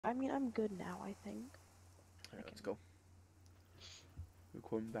I mean, I'm good now, I think. Alright, let's go.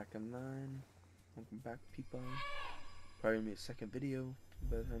 Recording back online. Welcome back, people. Probably gonna be a second video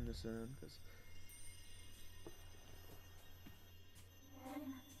by the time this is done, because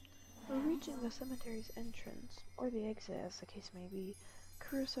We're reaching the cemetery's entrance, or the exit as the case may be.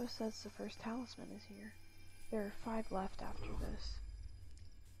 Caruso says the first talisman is here. There are 5 left after this.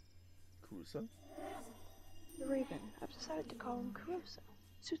 Caruso? The Raven. I've decided to call him Caruso.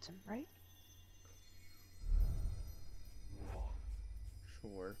 Suits him, right?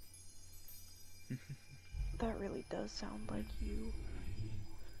 Sure. That really does sound like you.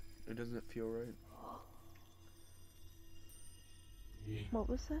 It doesn't feel right. What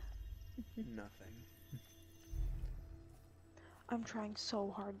was that? Nothing. I'm trying so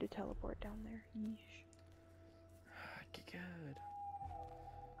hard to teleport down there. Yeesh. Good.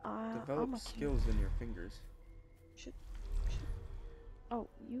 I'm Develop a skills in your fingers. Should. Oh,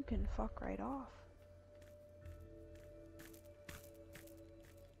 you can fuck right off.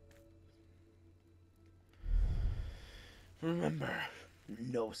 Remember,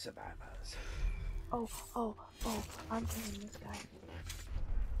 no survivors. Oh, I'm killing this guy.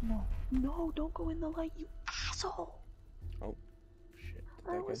 No, don't go in the light, you asshole! Oh, shit.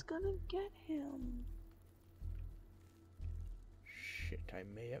 I was gonna get him. Shit, I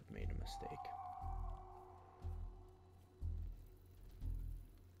may have made a mistake.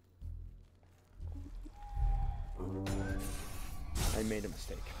 I made a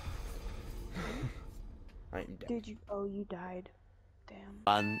mistake. I am dead. Did you? Oh, you died. Damn.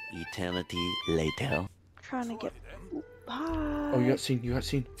 One eternity later. Trying to get. Hi. Oh, you got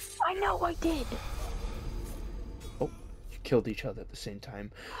seen. I know I did. Oh, you killed each other at the same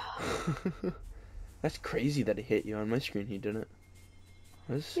time. That's crazy that it hit you. On my screen, he didn't.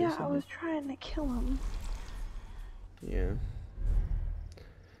 Yeah, I was trying to kill him. Yeah.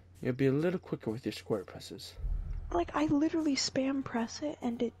 You gotta be a little quicker with your square presses. Like, I literally spam press it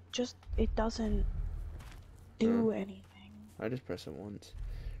and it doesn't do anything. I just press it once.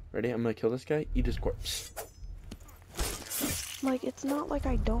 Ready? I'm gonna kill this guy. Eat his corpse. Like, it's not like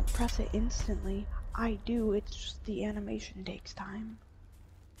I don't press it instantly. I do, it's just the animation takes time.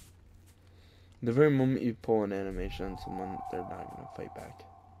 The very moment you pull an animation on someone, they're not gonna fight back.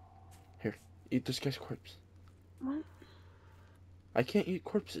 Here, eat this guy's corpse. What? I can't eat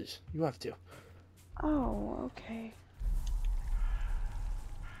corpses. You have to. Oh, okay.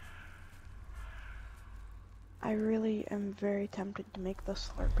 I really am very tempted to make the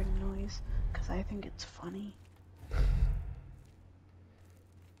slurping noise, because I think it's funny.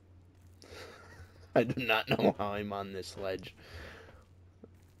 I do not know how I'm on this ledge.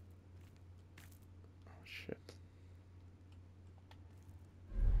 Oh, shit.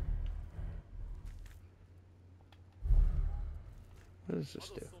 What does this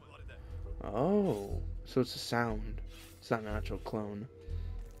do? Oh, so it's a sound. It's not an actual clone.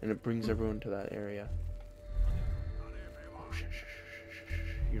 And it brings everyone to that area. Oh, shit.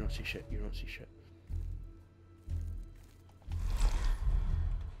 You don't see shit. You don't see shit.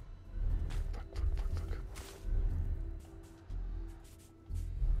 Fuck.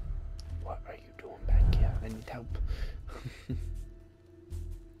 What are you doing back here? I need help.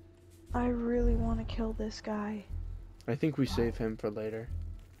 I really want to kill this guy. I think we save him for later.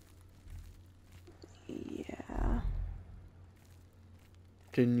 Yeah.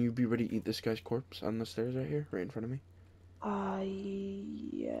 Can you be ready to eat this guy's corpse on the stairs right here? Right in front of me?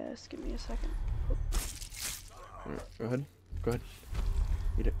 Yes. Give me a second. Alright, go ahead.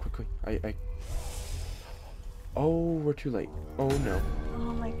 Eat it quickly. Oh, we're too late. Oh no.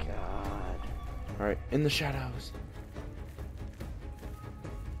 Oh my god. Alright, in the shadows.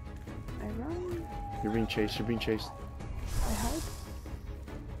 I run. You're being chased. I hide.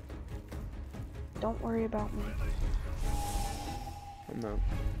 Don't worry about me. I'm not.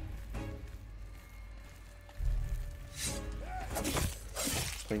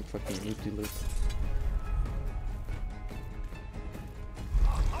 Playing fucking loop-de-loop.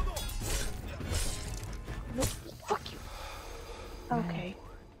 Nope. Fuck you. Okay.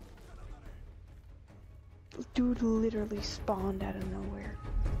 Dude literally spawned out of nowhere.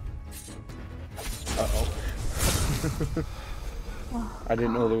 Uh-oh. Oh, I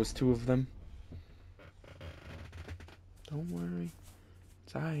didn't know there was 2 of them. Don't worry.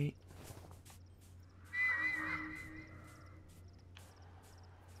 It's alright.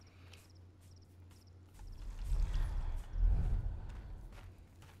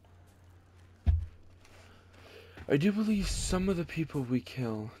 I do believe some of the people we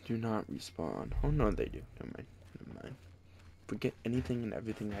kill do not respawn. Oh no, they do. Never mind. Forget anything and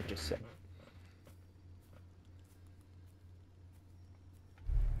everything I just said.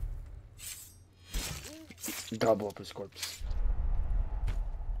 Gobble up his corpse.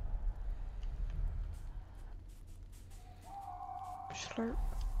 Slurp.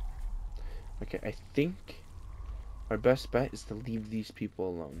 Okay, I think our best bet is to leave these people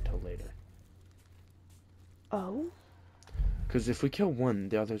alone till later. Oh? Because if we kill one,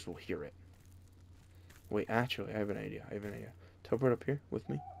 the others will hear it. Wait, actually, I have an idea. Teleport up here with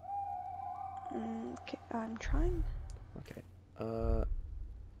me. Okay, I'm trying. Okay.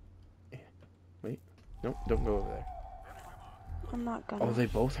 Yeah. Wait. Nope, don't go over there. I'm not gonna. Oh, they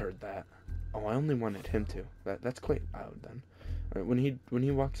both heard that. Oh, I only wanted him to. That's quite loud then. All right, when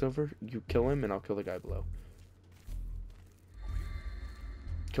he walks over, you kill him, and I'll kill the guy below.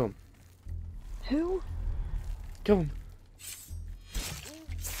 Kill him. Who? Kill him.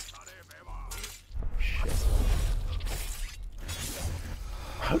 Oh shit.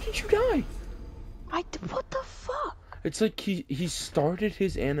 How did you die? What the fuck? It's like he started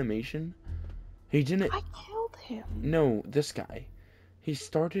his animation. He didn't. I killed him. No, this guy. He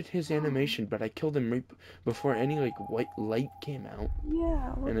started his animation, but I killed him right before any like white light came out. Yeah,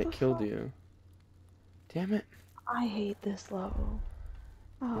 what And the it killed fuck? you. Damn it. I hate this level.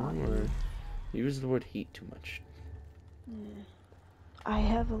 Oh, Don't worry. You use the word hate too much. I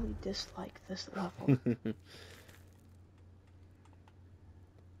heavily dislike this level.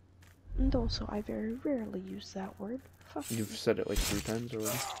 And also, I very rarely use that word. Fuck You've you. said it like 3 times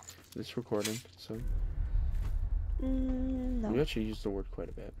already. This recording, so No. you actually used the word quite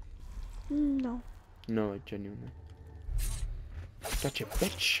a bit. No. No, like genuinely. Gotcha,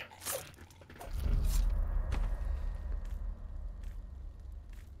 bitch.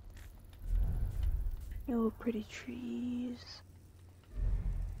 Oh, pretty trees.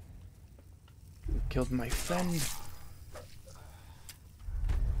 You killed my friend.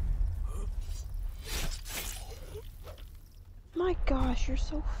 My gosh, you're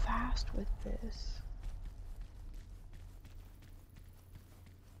so fast with this.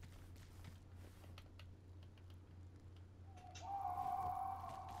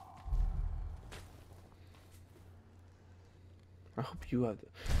 I hope you have.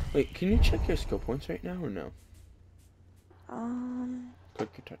 Wait, can you check your skill points right now or no? Click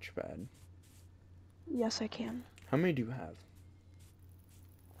your touchpad. Yes, I can. How many do you have?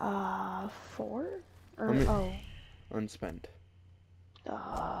 4? Or, How many- oh, Unspent.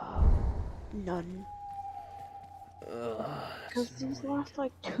 none. Ugh. Because these last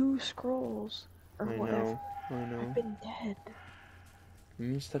like 2 scrolls, or I whatever. know. I've been dead. You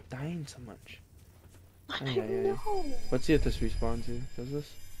need to stop dying so much. I Ay, ay, ay. know. Let's see if this respawns you. Does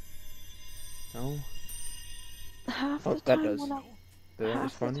this? No? Half Oh, the that time does. when I, Did that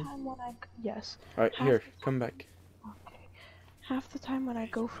half the respawn you? time when I, yes. Alright, half here. the Come back. Okay. Half the time when I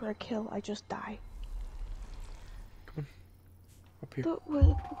go for a kill, I just die. Up here. But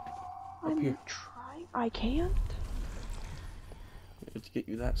what? I'm here. trying. I can't. Let's get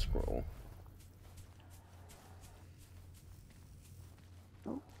you that scroll.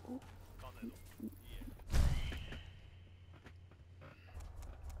 Oh.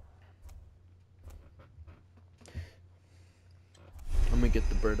 I'm gonna get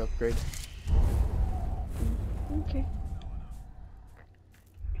the bird upgrade. Okay.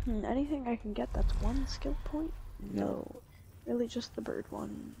 Anything I can get that's 1 skill point? No. Really just the bird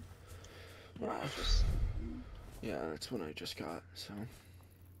one. Yeah, just... Yeah, that's what I just got, so.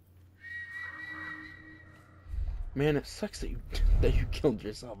 Man, it sucks that you killed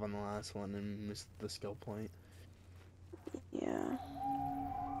yourself on the last one and missed the skill point. Yeah.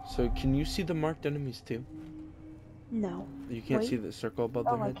 So can you see the marked enemies too? No. You can't Wait. see the circle above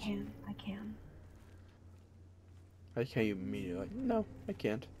Oh, their I heads? can. I can. I like how you immediately like, no, I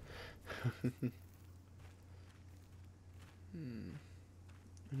can't.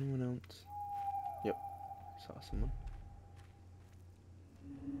 Anyone else? Yep, saw someone.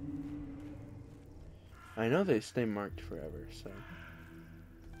 I know they stay marked forever, so.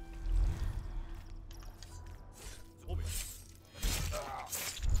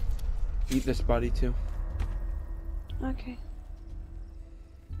 Eat this body too, Okay.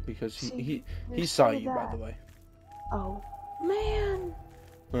 because he See, he there's saw still you, by that. the way. Oh. Man!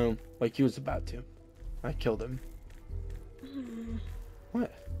 Well, like he was about to. I killed him.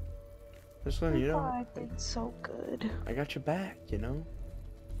 What? Just letting you know. I did so good. I got your back, you know?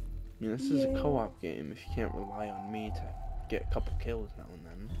 I mean, this is a co-op game if you can't rely on me to get a couple kills now and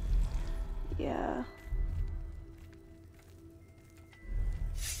then. Yeah.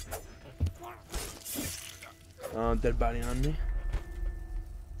 Dead body on me.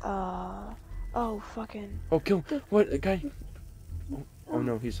 Oh, fucking. Oh, kill. What? A guy. Oh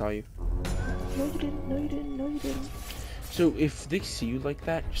no, he saw you. No, you didn't. No, you didn't. No, you didn't. So if they see you like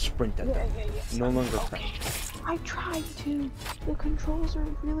that, sprint at them. Yeah. No longer Okay. crouch. I tried to. The controls are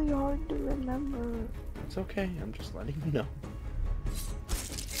really hard to remember. It's okay, I'm just letting you know.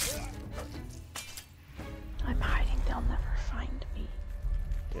 I'm hiding, they'll never find me.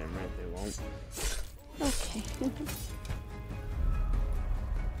 Damn right they won't. Okay.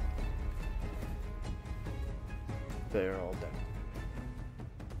 They're all dead.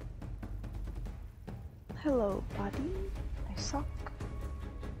 Hello, buddy. I suck.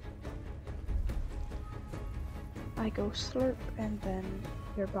 I go slurp and then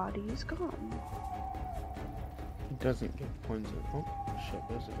your body is gone. He doesn't get points. Oh, shit,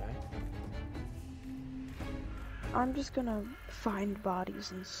 there's a guy. I'm just gonna find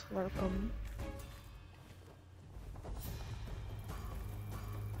bodies and slurp them.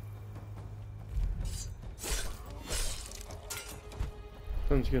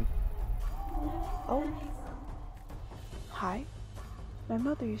 Sounds good. Oh. Hi. My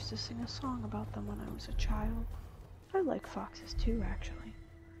mother used to sing a song about them when I was a child. I like foxes too, actually.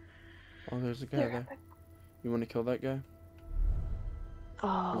 Oh, there's a guy They're there. epic. You want to kill that guy?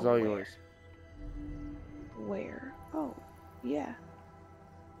 Oh, It's all where? yours. Where? Oh, yeah.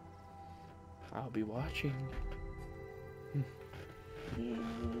 I'll be watching. And...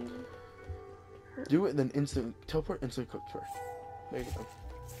 Do it, then instant teleport, instant cook first. There you go.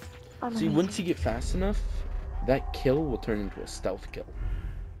 See, amazing. once you get fast enough, that kill will turn into a stealth kill.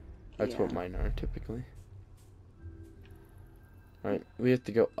 That's what Yeah. mine are typically. Alright, we have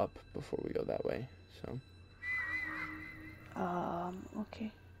to go up before we go that way, so.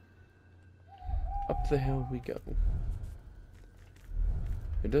 Okay. Up the hill we go.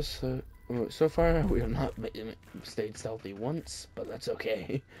 It does, so far we have not stayed stealthy once, but that's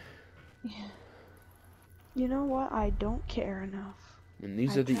okay. Yeah. You know what? I don't care enough. And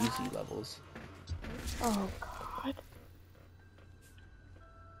these I are the tried. easy levels. Oh, God.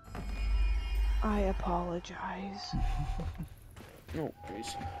 I apologize. Oh,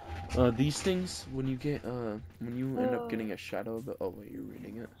 jeez. These things, when you get, when you end up getting a shadow of it, oh wait, you're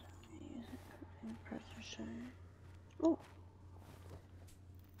reading it. Oh.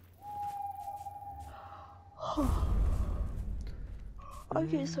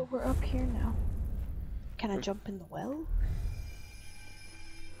 Okay, so we're up here now. Can I jump in the well?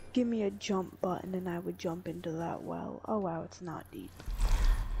 Give me a jump button and I would jump into that well. Oh wow, it's not deep.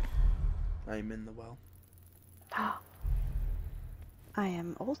 I'm in the well. Ah. I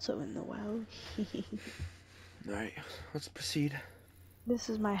am also in the well. Alright, let's proceed. This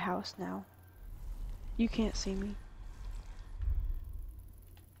is my house now. You can't see me.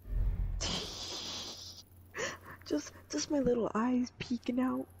 Just my little eyes peeking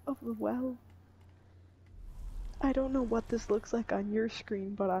out of the well. I don't know what this looks like on your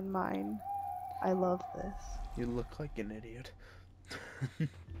screen, but on mine, I love this. You look like an idiot.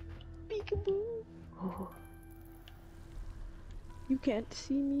 Peekaboo. Oh. You can't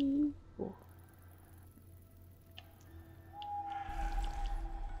see me. Oh.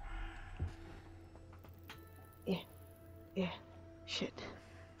 Yeah. Shit.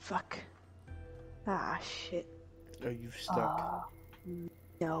 Fuck. Ah, shit. Are you stuck?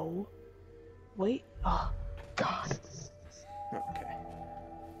 No. Wait. Oh, God. Okay.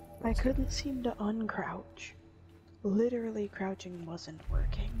 I couldn't seem to uncrouch. Literally crouching wasn't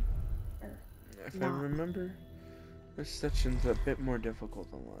working. If Nah. I remember, this section's a bit more difficult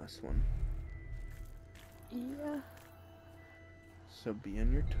than the last one. Yeah. So be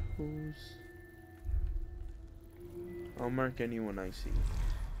on your toes. I'll mark anyone I see.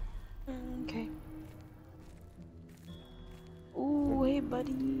 Okay. Ooh, hey,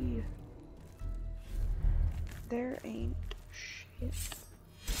 buddy. There ain't shit.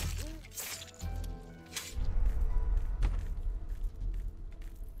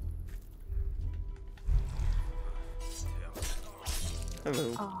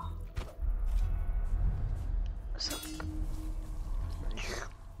 Hello. Ah. So.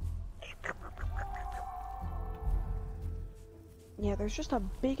 Yeah, there's just a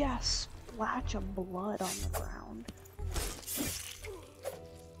big ass splash of blood on the ground.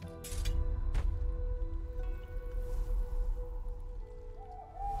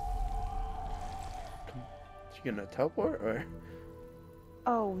 You gonna teleport or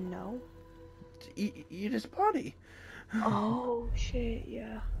Oh no. eat his body? Oh shit,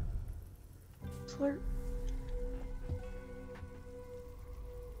 yeah. Slurp.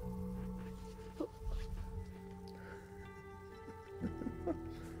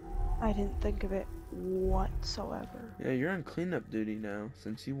 I didn't think of it whatsoever. Yeah, you're on cleanup duty now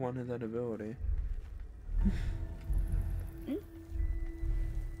since you wanted that ability.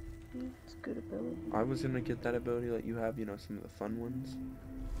 It's a good ability. I was gonna get that ability that you have, you know, some of the fun ones.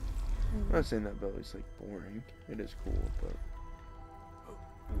 I'm not saying that Belly's like boring. It is cool, but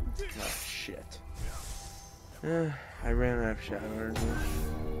oh shit. I ran out of shadow energy.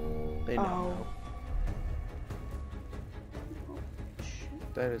 They know now.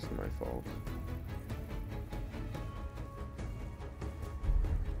 Shit. That is my fault.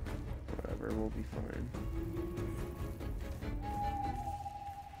 Whatever, we'll be fine.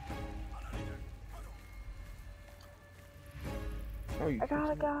 Oh, you I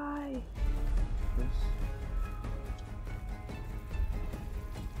got a guy. Yes.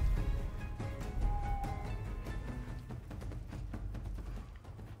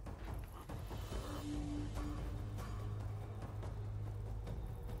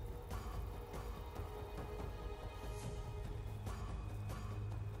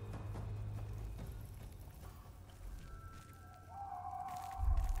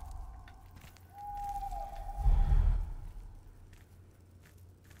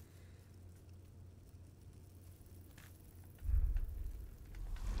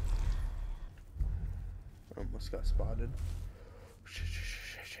 Almost got spotted.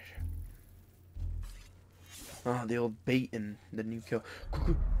 Oh, the old bait and the new kill.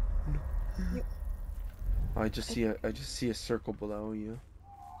 No. Yep. Oh, I just see a circle below you.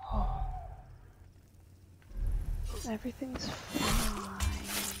 Oh. Everything's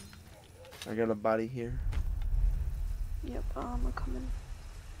fine. I got a body here. Yep, I'm coming.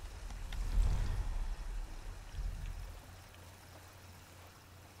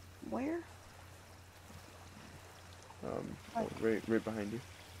 Where? Right behind you.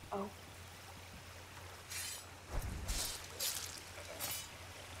 Oh.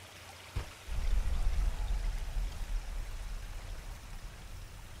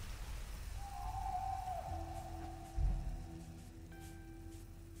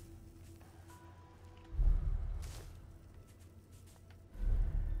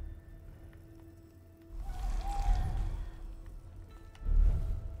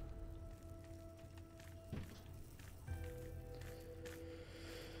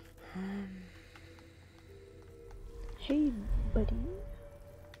 Hey, buddy.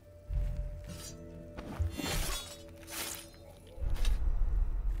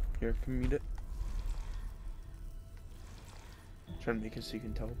 Here, come meet it. Trying to make it so you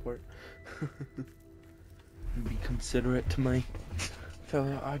can teleport. Be considerate to my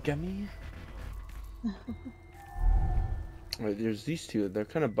fellow arigami. Alright, there's these two. They're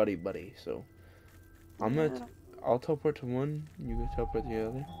kind of buddy, so I'll teleport to one. You can teleport to the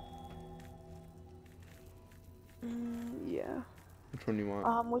other. Yeah. Which one do you want?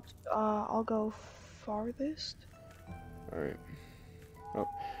 I'll go farthest. Alright. Oh,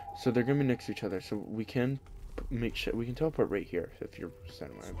 so they're gonna be next to each other, so we can make sure we can teleport right here if you're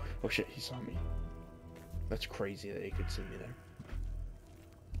standing around. Oh shit, he saw me. That's crazy that he could see me there.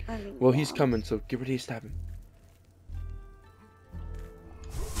 Well, he's coming, so get ready to stab him.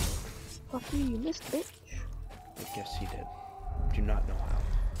 Fuck you, you missed, bitch. I guess he did. Do not know how.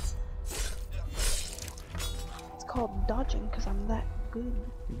 It's called dodging, because I'm that good.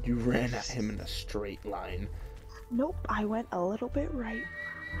 You ran at him in a straight line. Nope, I went a little bit right.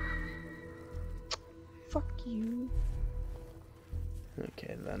 Fuck you.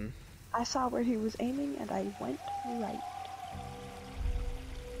 Okay, then. I saw where he was aiming, and I went right.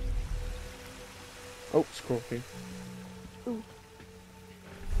 Oh, scorpion. Ooh.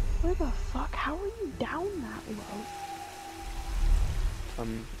 Where the fuck? How are you down that low?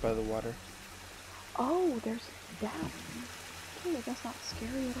 By the water. Oh, there's down. Okay, that's not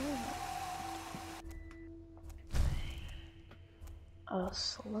scary at all. A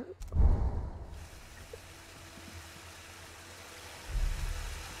slurp.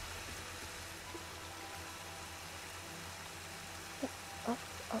 Up, up,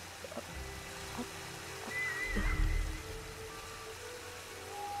 up, up, up. Yeah.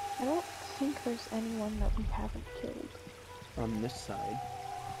 I don't think there's anyone that we haven't killed. On this side.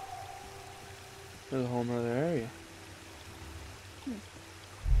 There's a whole nother area.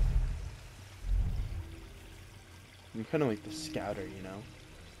 I'm kind of like the scouter, you know?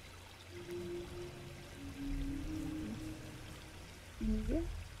 Yeah.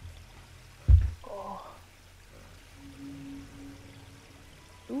 Oh.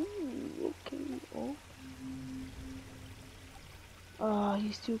 Ooh, okay. Oh. Oh,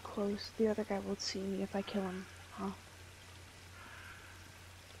 he's too close. The other guy will see me if I kill him, huh?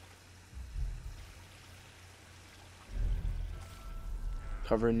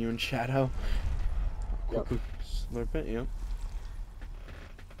 Covering you in shadow. Yep. Quick slurp it, yep.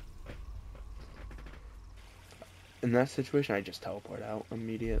 In that situation, I just teleport out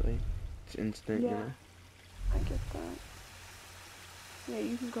immediately. It's instant, Yeah. you know? I get that. Yeah,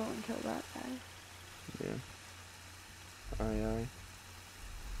 you can go and kill that guy. Yeah. Aye.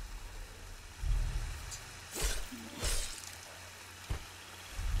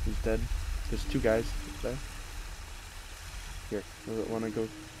 He's dead. There's 2 guys there. Here, wanna go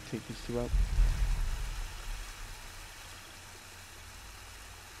take these 2 out?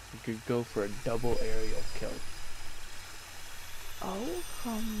 You could go for a double aerial kill.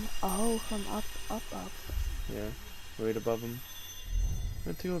 From up. Yeah, right above him.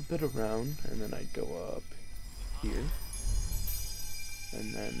 I'd go a bit around, and then I'd go up here.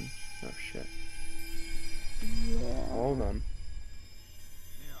 And then, oh shit. Yeah. Hold on.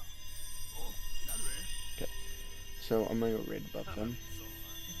 Okay, so I'm gonna go right above them.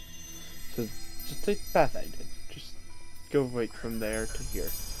 So just take the path I did. Just go right from there to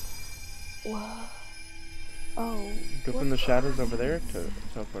here. Whoa. Oh. Go from the shadows over there to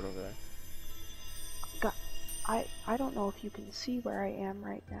teleport over there. God, I don't know if you can see where I am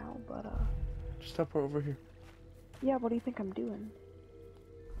right now, but Just teleport over here. yeah, what do you think I'm doing?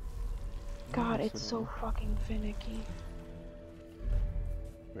 God, it's so fucking finicky.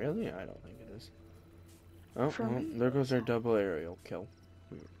 Really? I don't think it is. Oh, For well, me, there goes our double aerial kill.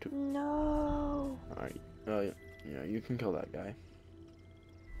 No. Alright. Yeah, you can kill that guy.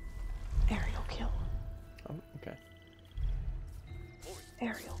 Aerial kill. Oh, okay.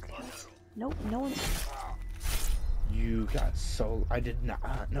 Aerial kill. Nope, no one's. You got so... I did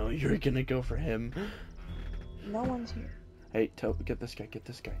not know you were gonna go for him. No one's here. Hey, get this guy, get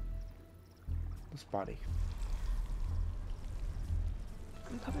this guy. This body.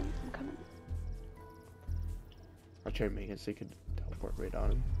 I'm coming. I'll try to make it so you can teleport right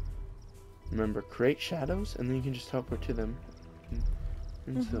on him. Remember, create shadows, and then you can just teleport to them.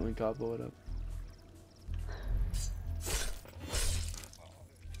 And instantly gobble it up.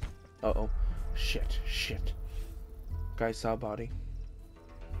 Uh-oh. Shit. Guy saw body.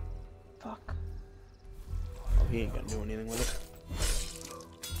 Fuck. Oh, he ain't gonna do anything with it.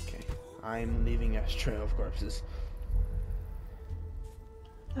 Okay. I'm leaving a trail of corpses.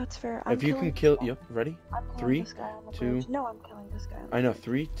 That's fair. If you can kill... Yep, ready? I'm killing 3, this guy on the 2... bridge. No, I'm killing this guy on the I know, bridge.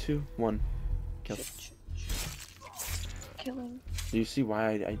 3, 2, 1. Kill. Shit. Killing. Do you see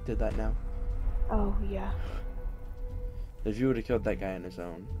why I did that now? Oh, yeah. If you would have killed that guy on his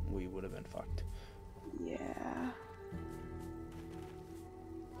own, we would have been fucked. Yeah.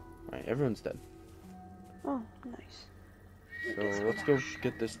 Alright, everyone's dead. Oh, nice. So let's go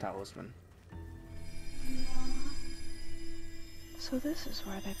get this talisman. So this is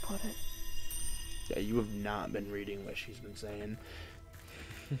where they put it. Yeah, you have not been reading what she's been saying.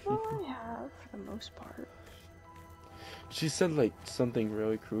 Well, I have, for the most part. She said like something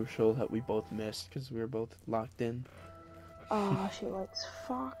really crucial that we both missed because we were both locked in. Oh, she likes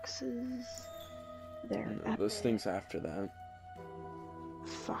foxes. They're No, this epic. thing's after that.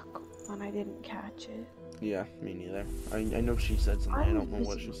 Fuck, when I didn't catch it. Yeah, me neither. I know she said something, I don't know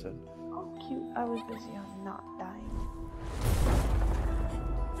what she said. Oh, cute. I was busy on not dying.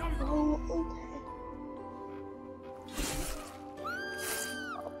 Oh, okay.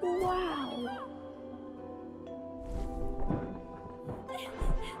 Wow.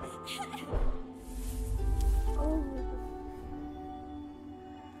 Oh.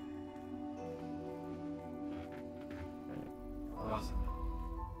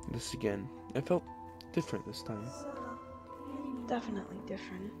 This again. I felt different this time. Definitely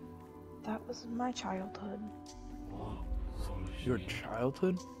different. That was my childhood. Your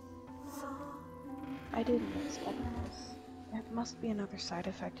childhood? I didn't expect this. It must be another side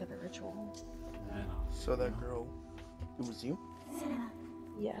effect of the ritual. So that girl, it was you?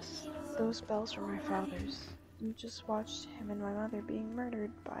 Yes, those bells were my father's. You just watched him and my mother being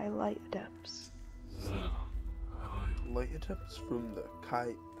murdered by light adepts. Light adepts from the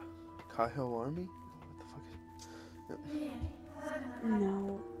Kaiho army? What the fuck is...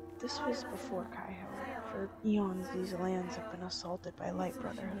 No, this was before Kaiho. For eons, these lands have been assaulted by light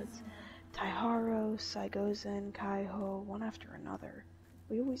brotherhoods. Taiharo, Saigozen, Kaiho, one after another.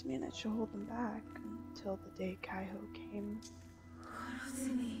 We always managed to hold them back until the day Kaiho came.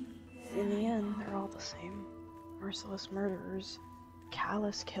 In the end, they're all the same. Merciless murderers,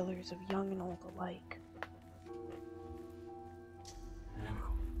 callous killers of young and old alike.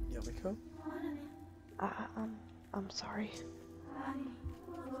 Yamiko? I'm sorry.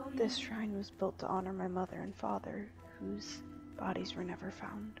 This shrine was built to honor my mother and father, whose bodies were never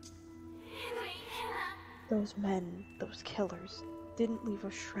found. Those men, those killers, didn't leave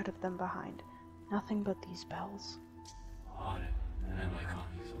a shred of them behind. Nothing but these bells.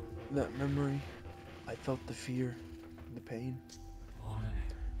 That memory, I felt the fear, the pain.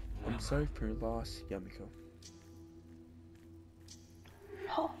 I'm sorry for your loss, Yamiko.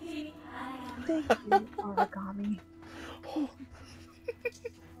 Thank you, Arigami.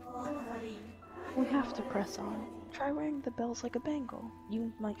 We have to press on. Try wearing the bells like a bangle.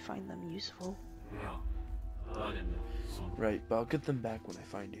 You might find them useful. Right, but I'll get them back when I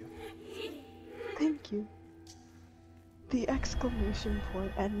find you. Thank you. The exclamation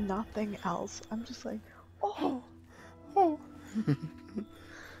point and nothing else. I'm just like, oh! Oh.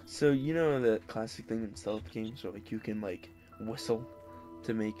 So you know that classic thing in stealth games where like you can like whistle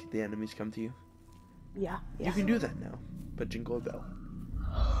to make the enemies come to you? Yeah. You can do that now, but jingle a bell.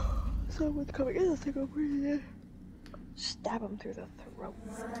 Someone's coming in, let's take over here. Stab him through the throat.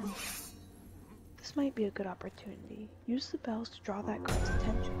 This might be a good opportunity. Use the bells to draw that guard's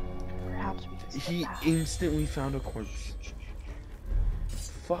attention. Perhaps we can He step back. instantly found a corpse.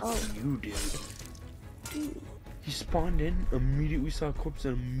 Fuck you, dude. Dude. He spawned in, immediately saw a corpse,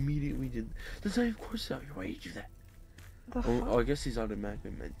 and immediately did. There's not even corpses out here. Why did you do that? Oh, I guess he's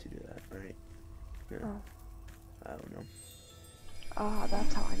automatically meant to do that, right? Yeah. Oh. I don't know. Ah,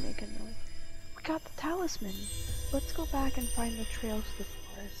 that's how I make a noise. We got the talisman. Let's go back and find the trails to the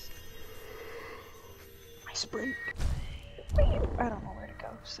forest. I sprint. I don't know where to go,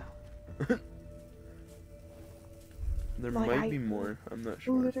 so. There Like, might be more. I'm not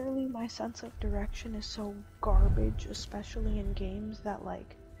sure. Literally, my sense of direction is so garbage, especially in games, that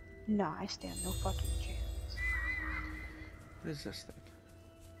like, nah, I stand no fucking chance. What is this thing?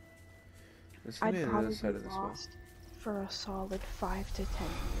 It's gonna be I'd on the probably other side be of this wall. lost for a solid 5 to 10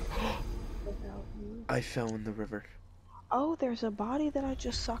 years without you. I fell in the river. Oh, there's a body that I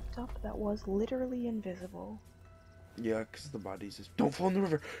just sucked up that was literally invisible. Yeah, because the body's just. Don't fall in the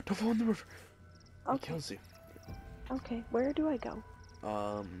river! Don't fall in the river! It Okay. kills you. Okay, where do I go?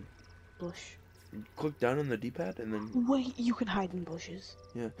 Bush. Click down on the D-pad and then. Wait, you can hide in bushes.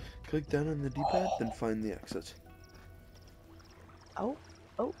 Yeah, click down on the D-pad, then find the exit.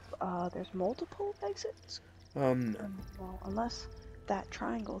 There's multiple exits? No. Well, unless that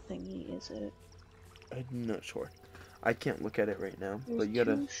triangle thingy is it. I'm not sure. I can't look at it right now, There's but you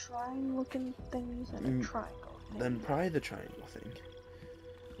gotta. two shrine-looking things and a triangle. Then probably the triangle thing.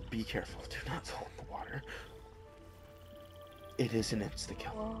 Be careful, do not fall in the water. It is an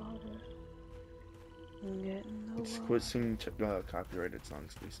insta-kill. Quit singing copyrighted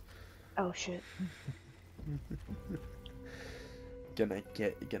songs, please. Oh shit. Gonna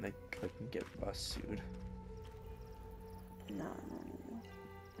get us sued. No.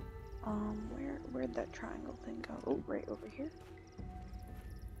 Where'd that triangle thing go? Oh, right over here.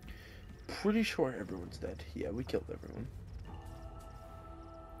 Pretty sure everyone's dead. Yeah, we killed everyone.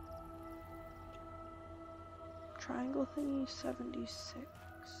 Triangle thingy 76.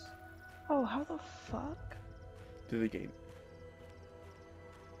 Oh, how the fuck? Through the gate.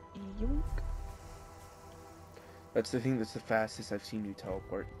 Yoink. That's the thing that's the fastest I've seen you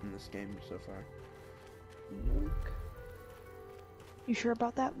teleport in this game so far. Yoink. You sure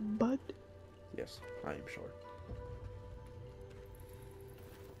about that, bud? Yes, I am sure.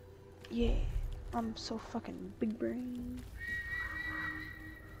 Yeah. I'm so fucking big brain.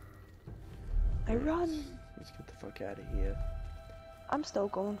 I run. Let's get the fuck out of here. I'm still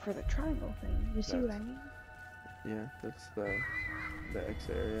going for the triangle thing. You see what I mean? Yeah, that's the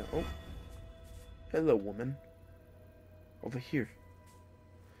exit area. Oh, hello, woman. Over here.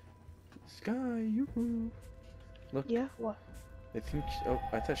 Sky, you. Look. Yeah. What? I think.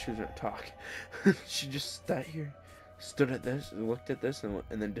 I thought she was gonna talk. She just sat here, stood at this, looked at this, and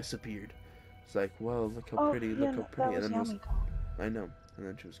then disappeared. It's like, whoa, look how pretty, look how pretty. That And then was I know. And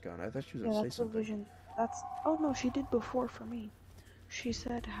then she was gone. I thought she was yeah, gonna that's say the something. vision. That's. Oh no, she did before for me. She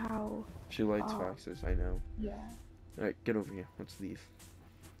said how. She likes foxes. I know. Yeah. All right, get over here. Let's leave.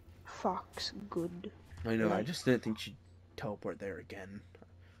 Fox good. I know. I Like- just didn't think she'd teleport there again.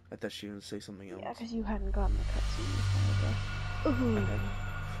 I thought she was gonna say something else. Yeah, because you hadn't gotten the cutscene before, Ooh.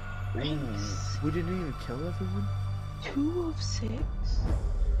 Thanks. We didn't even kill everyone? 2 of 6?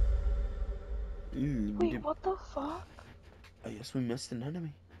 We Wait, did. what the fuck? I guess we missed an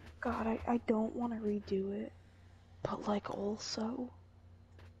enemy. God, I don't want to redo it. But, like, also...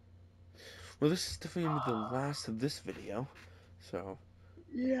 Well, this is definitely gonna be the last of this video. So,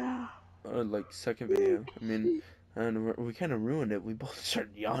 Yeah. like, second video. I mean, and we kind of ruined it. We both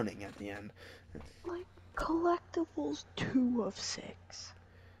started yawning at the end. Like, collectibles 2 of 6.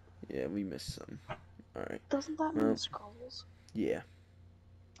 Yeah, we missed some. Alright. Doesn't that mean scrolls? Yeah.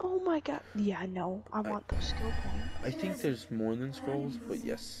 Oh my god. Yeah, I know. I want those skill points. I think there's more than scrolls, but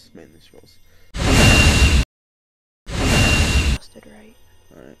yes, mainly scrolls. Busted right.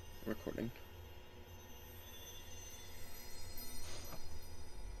 Alright, recording.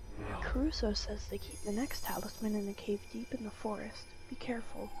 Caruso says they keep the next talisman in a cave deep in the forest. Be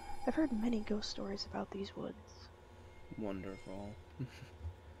careful. I've heard many ghost stories about these woods. Wonderful.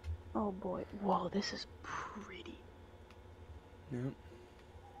 Oh boy. Whoa, this is pretty. Yep.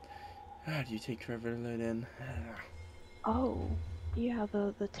 Ah, do you take forever to load in? Oh, yeah,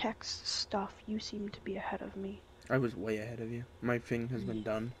 the text stuff, you seem to be ahead of me. I was way ahead of you. My thing has been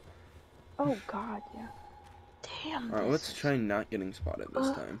done. Oh god, yeah. Damn, Alright, this let's is... try not getting spotted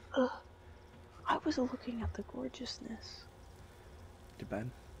this time. I was looking at the gorgeousness. Too bad.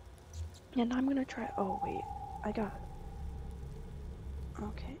 And I'm gonna try... Oh, wait. I got...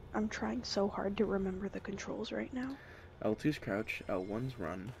 Okay, I'm trying so hard to remember the controls right now. L2's crouch, L1's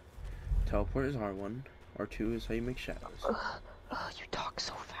run. Teleport is R1. R2 is how you make shadows. You talk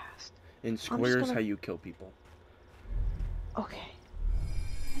so fast. And square is how you kill people. Okay.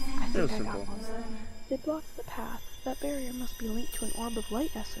 I Real think I simple. got one. They blocked the path. That barrier must be linked to an orb of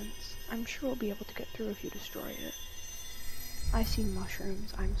light essence. I'm sure we'll be able to get through if you destroy it. I see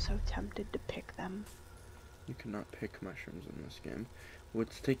mushrooms. I'm so tempted to pick them. You cannot pick mushrooms in this game.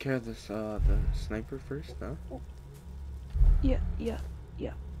 Let's take care of this, the sniper first, though. Yeah.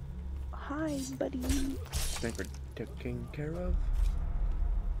 Hi, buddy. Sniper taken care of.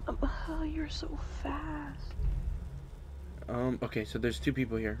 You're so fast. Okay, so there's 2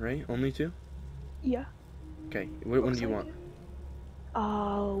 people here, right? Only 2? Yeah. Okay, what one do you want?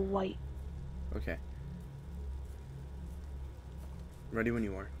 White. Okay. Ready when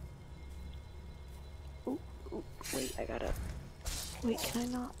you are. Ooh, wait, I gotta... Wait, can I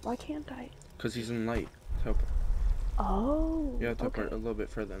not? Why can't I? Because he's in light. Teleport. Oh, You have to teleport okay. a little bit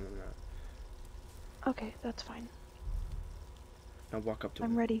further than that. Okay, that's fine. Now walk up to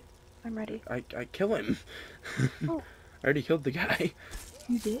I'm him. ready. I'm ready. I kill him. Oh. I already killed the guy.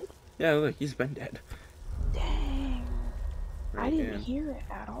 You did? Yeah, look, he's been dead. Dang. Right, I didn't and, hear it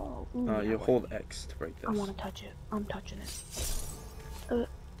at all. Ooh, yeah, you wait. hold X to break this. I want to touch it. I'm touching it.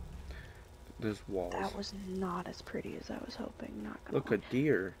 There's walls. That was not as pretty as I was hoping. Not gonna Look, lie. a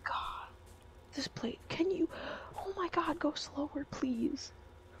deer. God. This plate. Can you... Oh my god, go slower, please.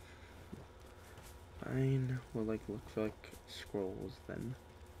 Fine. Well, like, looks like scrolls then.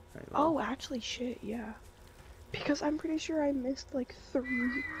 Right, Oh, actually, shit, yeah. Because I'm pretty sure I missed like 3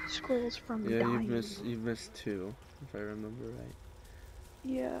 scrolls from dying. You missed 2, if I remember right.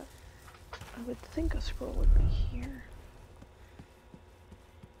 Yeah. I would think a scroll would be here.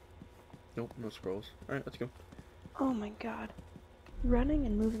 Nope, no scrolls. Alright, let's go. Oh my god. Running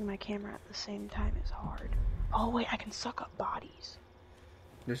and moving my camera at the same time is hard. Oh wait, I can suck up bodies.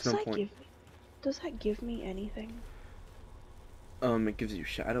 There's no point. Does that give me anything? It gives you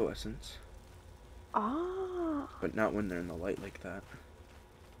shadow essence. Ah. But not when they're in the light like that.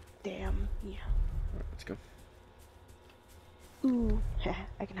 Damn, yeah. Alright, let's go. Ooh,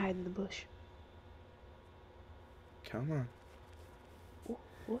 I can hide in the bush. Come on. Ooh,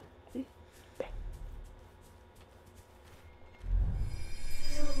 what? Bang.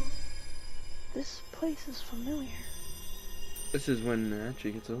 This place is familiar. This is when it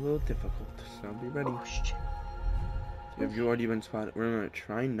actually gets a little difficult, so be ready. Oh shit. Have you already been spotted? Remember,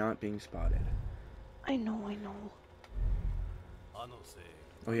 try not being spotted. I know.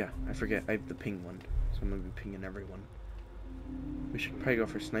 Oh yeah, I forget, I have the ping one, so I'm gonna be pinging everyone. We should probably go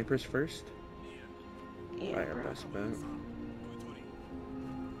for snipers first. Yeah, Probably our bro. best bet.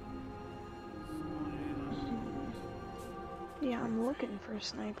 Yeah, I'm looking for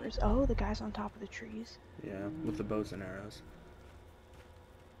snipers. Oh, the guys on top of the trees. Yeah, with the bows and arrows.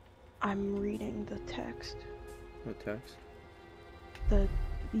 I'm reading the text. What text? The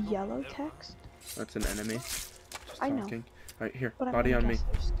yellow text? That's an enemy. Just I know. talking. Alright, here, But body on me.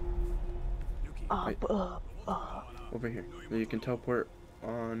 Right. Over here. So you can teleport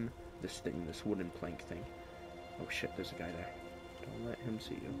on this thing, this wooden plank thing. Oh shit, there's a guy there. Don't let him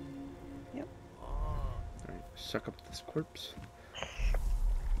see you. Yep. Alright, suck up this corpse.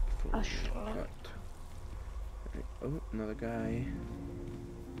 A shot. Alright, oh, another guy.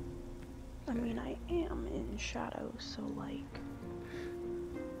 I mean, I am in shadow, so like...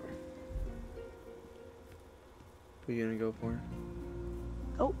 Who are you gonna go for?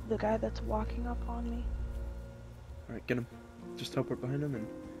 Oh, the guy that's walking up on me. Alright, get him. Just teleport behind him and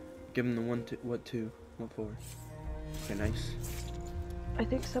give him the what for? Okay, nice. I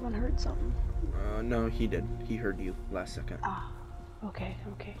think someone heard something. No, he did. He heard you last second. Ah, okay.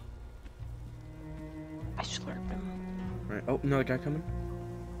 I slurped him. Alright, oh, another guy coming.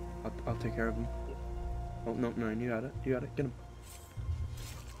 I'll take care of him. Oh, no, you got it. Get him.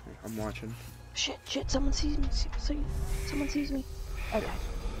 Okay, I'm watching. Shit, someone sees me. Someone sees me. Okay.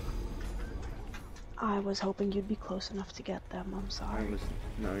 I was hoping you'd be close enough to get them. I'm sorry.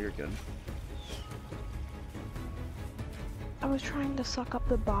 No, you're good. was trying to suck up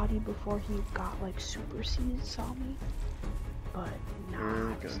the body before he got like super seized, saw me. But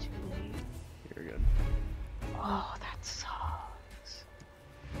nah, it's too late. You're good. Oh, that sucks.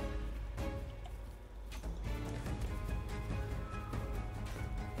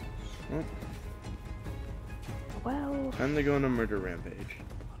 Well, Time to go on a murder rampage.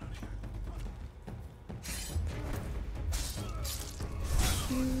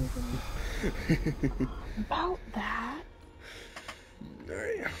 about that.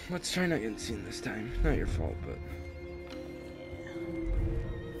 Alright, let's try not getting seen this time. Not your fault, but...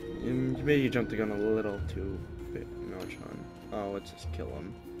 Maybe you jumped the gun a little too much on. Oh, let's just kill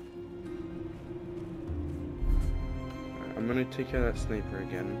him. Alright, I'm gonna take care of that sniper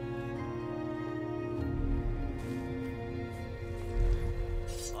again.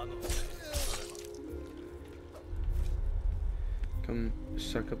 Come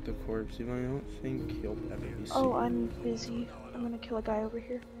suck up the corpse, even I don't think he'll ever be seen. Oh, I'm busy. I'm gonna kill a guy over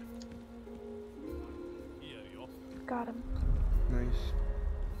here. Got him. Nice.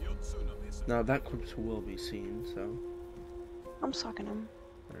 Now that corpse will be seen, so... I'm sucking him.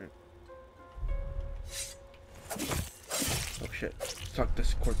 Alright. Oh shit. Suck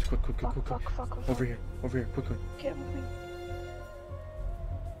this corpse, quick. Fuck. Over here, quickly. Okay, I'm moving.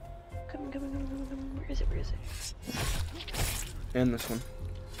 Coming. Where is it? And this one.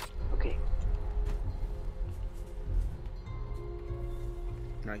 Okay.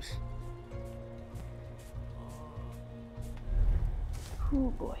 Nice. Oh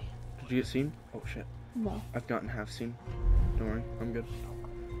boy. Did you get seen? Oh shit. No. I've gotten half seen. Don't worry, I'm good.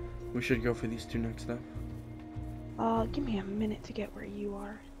 We should go for these two next though. Give me a minute to get where you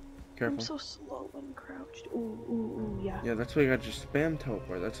are. Careful. I'm so slow when crouched. Ooh, yeah. Yeah, that's why you gotta just spam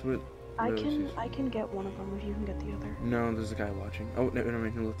teleport. That's what... I can get one of them if you can get the other. No, there's a guy watching. Oh, no,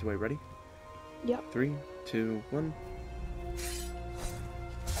 you looked away. Ready? Yep. 3, 2, 1.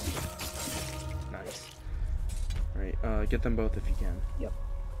 Nice. Alright, get them both if you can. Yep.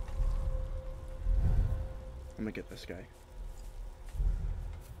 I'm gonna get this guy.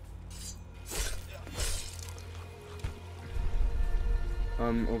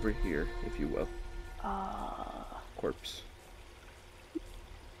 Over here, if you will. Corpse.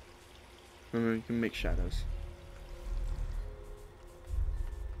 Remember, you can make shadows.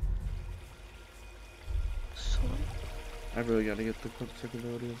 So. I really gotta get the corpse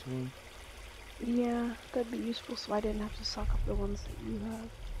ability as well. Yeah, that'd be useful so I didn't have to suck up the ones that you have.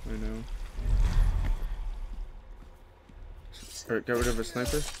 I know. Alright, get rid of a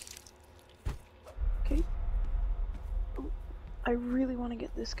sniper. Okay. Oh, I really want to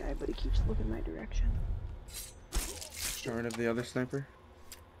get this guy, but he keeps looking my direction. Get rid of the other sniper.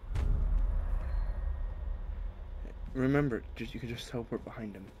 Remember, you can just teleport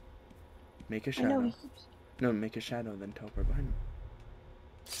behind him. Make a shadow. I know he keeps... No, make a shadow, then teleport behind him.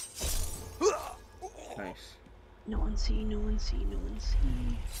 Nice. No one see. Oh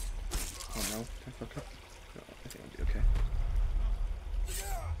no, I fucked up. No, I think I'll be okay.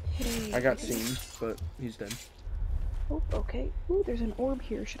 Hey, I got seen, but he's dead. Oh, okay. Ooh, there's an orb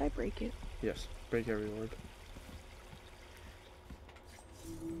here. Should I break it? Yes, break every orb.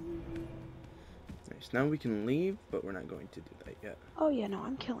 Nice. Now we can leave, but we're not going to do that yet. Oh yeah, no,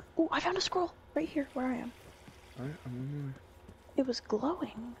 I'm killing. Oh, I found a scroll right here where I am. Alright, I'm on my way. It was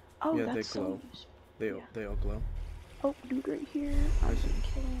glowing. Oh, Yeah, that's they so glow. useful. They all glow. Oh, dude, right here. I I'm see.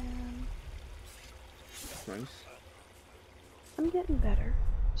 killing. Nice. I'm getting better.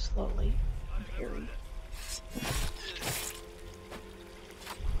 Slowly. Very.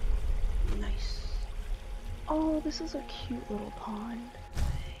 Nice. Oh, this is a cute little pond.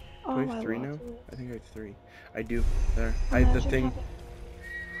 Do Oh, I have 3 love now? it. I think I have 3. I do. There. I have the Imagine thing. having-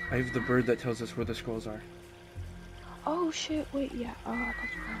 I have the bird that tells us where the scrolls are. Oh shit, wait, yeah.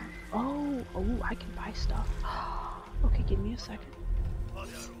 That's right. Oh, I can buy stuff. Okay, give me a second.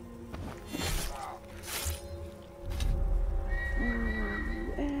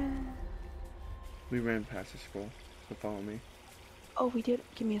 We ran past the scroll, so follow me. Oh, we did.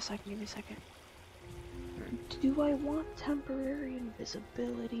 Give me a second. Right. Do I want temporary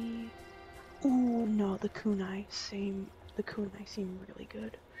invisibility? Ooh, no, the kunai seem really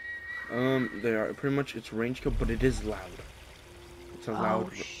good. They are pretty much, it's range kill, but it is loud. It's a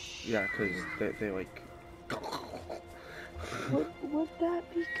loud, yeah, cause they like. Would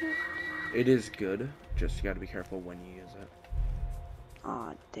that be good? It is good, just you gotta be careful when you use it.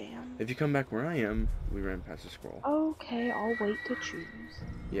 Aw, damn. If you come back where I am, we ran past the scroll. Okay, I'll wait to choose.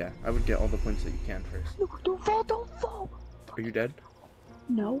 Yeah, I would get all the points that you can first. No, don't fall! Are you dead?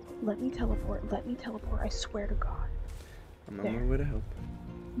 No, let me teleport, I swear to God. I'm on my way to help.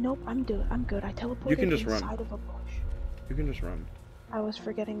 Nope, I'm good, I teleported You can just run. inside of a bush. You can just run. I was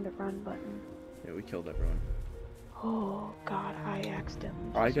forgetting the run button. Yeah, we killed everyone. Oh god, I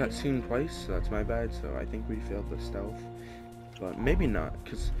accidentally I just got did seen twice, so that's my bad, so I think we failed the stealth. But maybe not,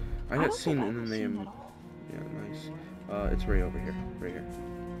 because I got don't seen think I and then was they... seen at all. Yeah, nice. It's right over here. Right here.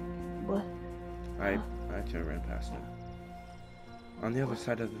 What? I actually ran past it. On the other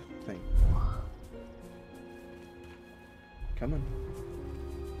side of the thing. Come on.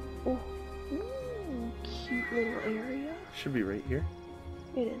 Oh, ooh, cute little area. Should be right here.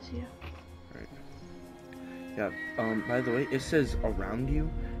 It is, yeah. Alright. Yeah, by the way, it says around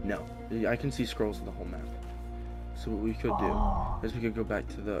you. No, I can see scrolls of the whole map. So what we could do is we could go back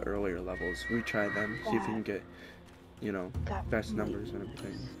to the earlier levels, retry them, see if we can get, you know, best numbers and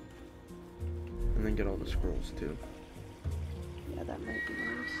everything. And then get all the scrolls too. Yeah, that might be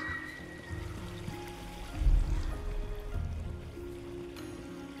nice.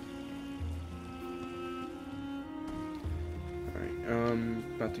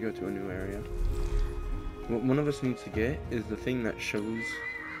 Alright, about to go to a new area. What one of us needs to get is the thing that shows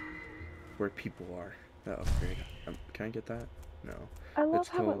where people are. That upgrade. Can I get that? No. I love It's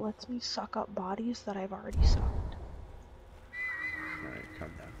how called... it lets me suck up bodies that I've already sucked. Alright,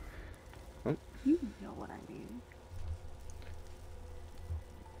 calm down. You know what I mean.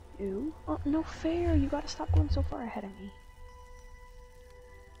 Ew. Oh, no fair. You gotta stop going so far ahead of me.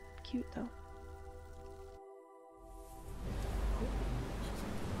 Cute though.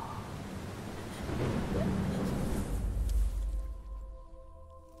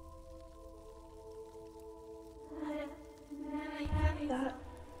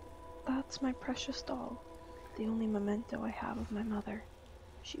 That's my precious doll. The only memento I have of my mother.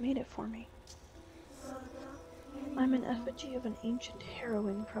 She made it for me. I'm an effigy of an ancient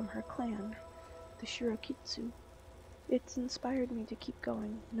heroine from her clan, the Shirokitsu. It's inspired me to keep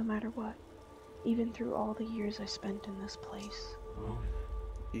going, no matter what, even through all the years I spent in this place.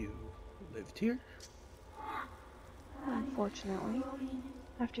 You lived here? Unfortunately,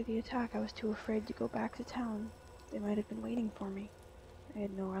 after the attack I was too afraid to go back to town. They might have been waiting for me. I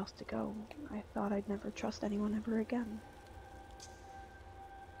had nowhere else to go. I thought I'd never trust anyone ever again.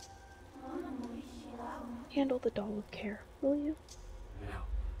 Handle the doll with care, will you?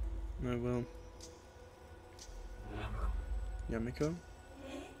 I will. Yamiko?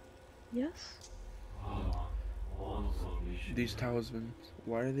 Yes? These talismans,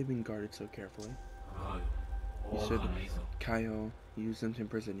 why are they being guarded so carefully? You said Kaiho used them to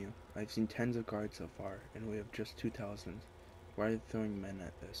imprison you. I've seen tens of guards so far, and we have just 2 talismans. Why are you throwing men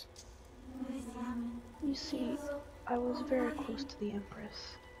at this? You see, I was very close to the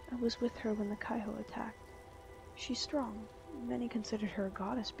Empress. I was with her when the Kaiho attacked. She's strong. Many considered her a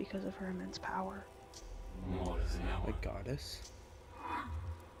goddess because of her immense power. A goddess?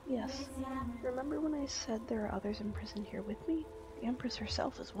 Yes. Remember when I said there are others imprisoned here with me? The Empress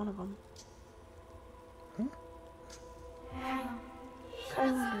herself is one of them. Huh?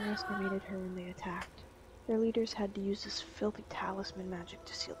 Kaiho underestimated her when they attacked. Their leaders had to use this filthy talisman magic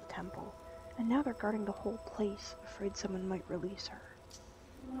to seal the temple, and now they're guarding the whole place, afraid someone might release her.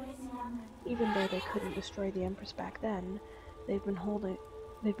 Even though they couldn't destroy the Empress back then, they've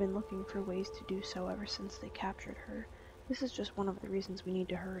been looking for ways to do so ever since they captured her. This is just one of the reasons we need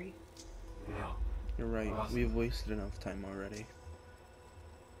to hurry. You're right, we've wasted enough time already.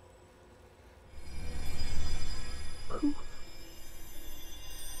 Poof.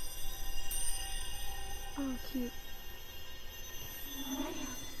 Oh, cute.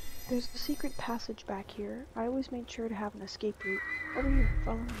 There's a secret passage back here. I always made sure to have an escape route. Over here,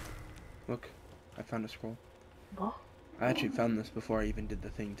 follow me. Look, I found a scroll. What? I actually found this before I even did the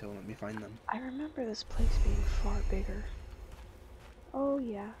thing to let me find them. I remember this place being far bigger. Oh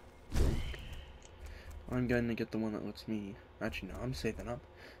yeah. I'm going to get the one that lets me... Actually, no, I'm saving up.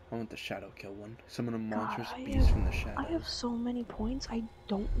 I want the shadow kill one. Summon a monstrous beast from the shadows. I have so many points, I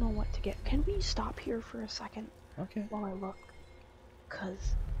don't know what to get. Can we stop here for a second? Okay. While I look?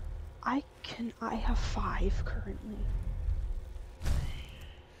 Cause I have 5 currently.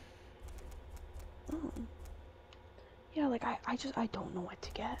 Oh. Yeah, like I don't know what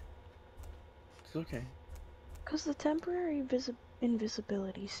to get. It's okay. Cause the temporary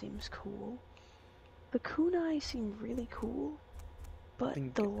invisibility seems cool. The kunai seem really cool, but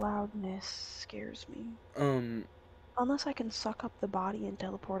the loudness scares me. Unless I can suck up the body and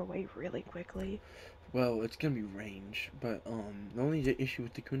teleport away really quickly. Well, it's gonna be range, but the only issue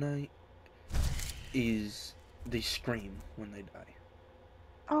with the kunai is they scream when they die.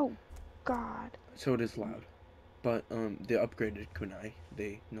 Oh, God. So it is loud. But the upgraded kunai,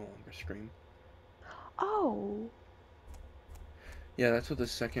 they no longer scream. Oh. Yeah, that's what the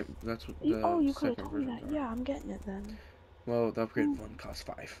second. That's what the you could have second told me versions that. are. Yeah, I'm getting it then. Well, the upgrade one costs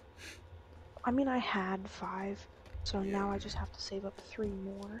 5. I mean, I had 5, so Yeah. now I just have to save up 3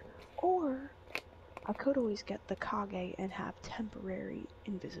 more. Or I could always get the Kage and have temporary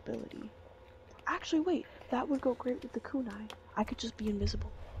invisibility. Actually, wait, that would go great with the kunai. I could just be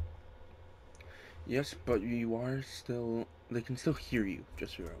invisible. Yes, but you are still. They can still hear you,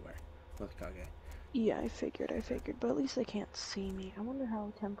 just so you're aware. With Kage. Yeah, I figured, but at least they can't see me. I wonder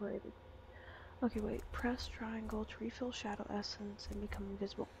how temporary. Okay, wait, press triangle to refill shadow essence and become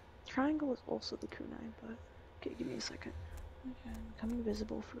invisible. Triangle is also the kunai, but okay, give me a second. Okay, become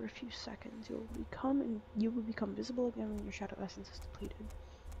invisible for a few seconds. You will become visible again when your shadow essence is depleted.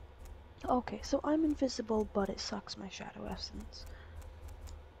 Okay, so I'm invisible, but it sucks my shadow essence.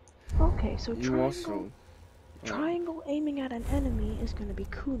 Okay, so You also. triangle aiming at an enemy is going to be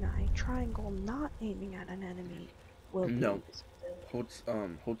kunai. Triangle not aiming at an enemy will be No.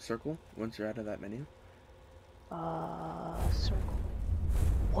 invisibility. Hold circle once you're out of that menu. Circle.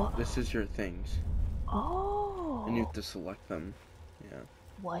 What? This is your things. Oh. And you have to select them. Yeah.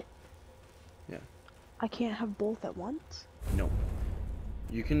 What? Yeah. I can't have both at once? Nope.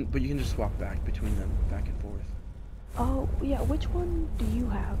 You can, but you can just swap between them, back and forth. Oh, yeah, which one do you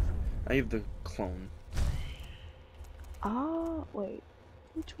have? I have the clone. Wait.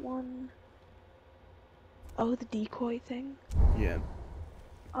 Which one? Oh, the decoy thing? Yeah.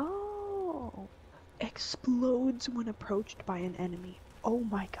 Oh. Explodes when approached by an enemy. Oh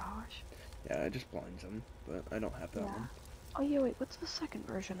my gosh. Yeah, it just blinds them, but I don't have that one. Oh yeah, wait, what's the second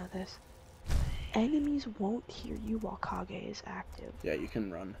version of this? Enemies won't hear you while Kage is active. Yeah, you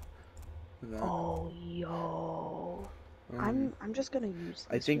can run with that. Oh, yo. I'm just gonna use this.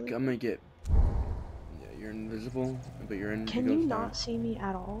 I think I'm gonna get. Yeah, you're invisible, but your energy Can goes you down. not see me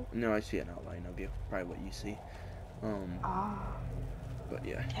at all? No, I see an outline of you. Probably what you see. But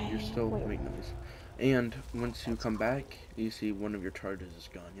yeah, you're still making noise. And once you come back, you see one of your charges is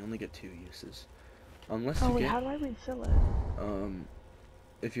gone. You only get 2 uses. Unless you get. How do I refill it?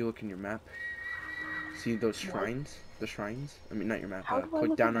 If you look in your map, see those shrines? The shrines? I mean, not your map. How do I click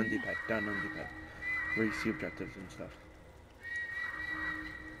look down in on D-pad. Down on D-pad. Where you see objectives and stuff.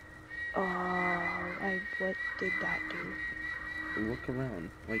 What did that do? Look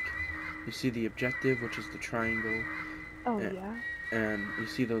around. Like, you see the objective, which is the triangle. Oh, yeah? And you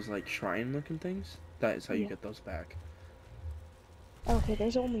see those, like, shrine-looking things? That is how you get those back. Okay,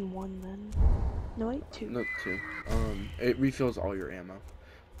 there's only one then. No, wait, 2. No, 2. It refills all your ammo.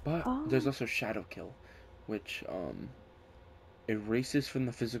 But there's also Shadow Kill, which, erases from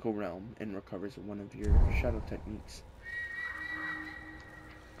the physical realm and recovers one of your shadow techniques.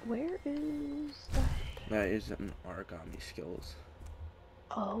 Where is that? That is an arigami skills.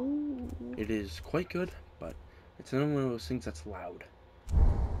 Oh. It is quite good, but it's another one of those things that's loud.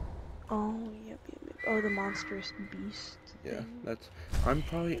 Oh, yep. Oh, the monstrous beast. Yeah, that's. I'm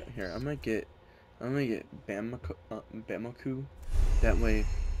probably here. I'm gonna get Bamaku. That way.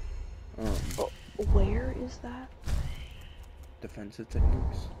 Where is that? Defensive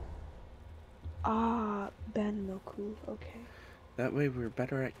techniques. Banmoku. Okay. That way we're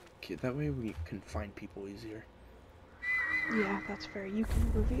better at. That way we can find people easier. Yeah, that's fair. You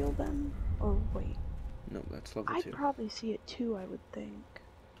can reveal them, or wait. No, that's level 2. I'd probably see it too, I would think.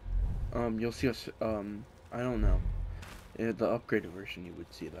 You'll see us, I don't know. The upgraded version you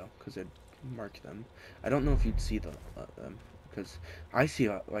would see, though, because I'd mark them. I don't know if you'd see them, because I see,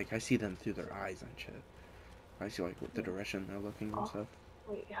 I see them through their eyes and shit. I see, like, what the direction they're looking and stuff.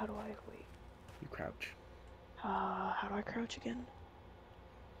 Wait, how do I, wait? You crouch. How do I crouch again?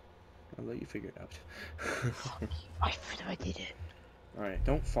 I'll let you figure it out. Fuck you. I did it. Alright,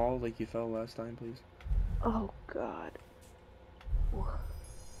 don't fall like you fell last time, please. Oh, God.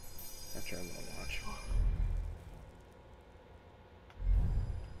 After a little watch.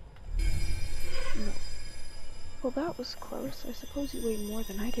 No. Well, that was close. I suppose you weighed more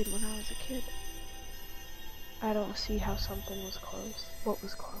than I did when I was a kid. I don't see how something was close. What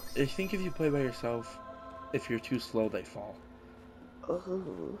was close? I think if you play by yourself, if you're too slow, they fall.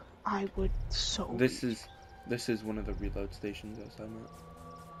 Oh, I would so. This is one of the reload stations outside that.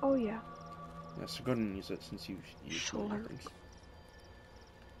 Oh yeah. Yeah, so go ahead and use it since you've used things.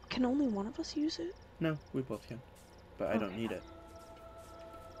 Can only one of us use it? No, we both can. But I don't need it.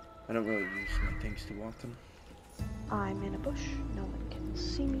 I don't really use my things too often. I'm in a bush. No one can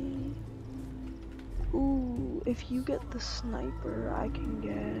see me. Ooh, if you get the sniper, I can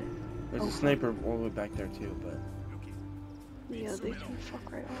get... There's a sniper all the way back there too, but... Yeah, they can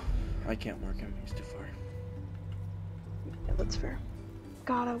fuck right off. I can't mark him, he's too far. Yeah, that's fair.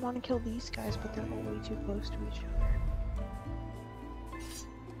 God, I want to kill these guys, but they're all way too close to each other.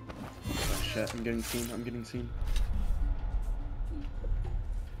 Oh shit, I'm getting seen.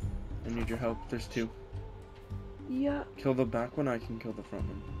 I need your help. There's two. Yeah. Kill the back one, I can kill the front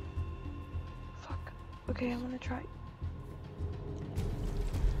one. Fuck. Okay, I'm gonna try.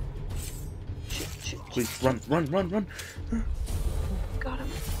 Shit. Please, run. Got him.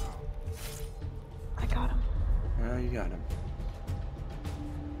 I got him. Ah, you got him.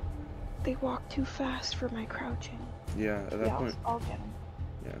 They walk too fast for my crouching. Yeah, at that point. I'll get him.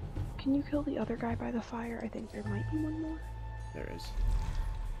 Yeah. Can you kill the other guy by the fire? I think there might be one more. There is.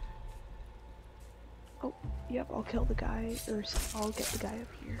 Oh, yep, I'll kill the guy, or I'll get the guy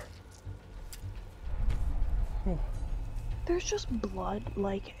up here. Oh. There's just blood,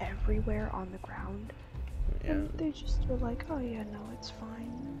 like, everywhere on the ground. Yeah. And they just were like, oh yeah, no, it's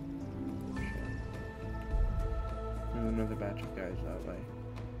fine. There's another batch of guys that way.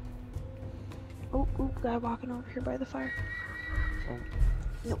 Oh, guy walking over here by the fire.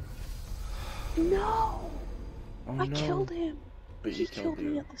 Oh. No! Oh, I no. killed him! But He you killed you.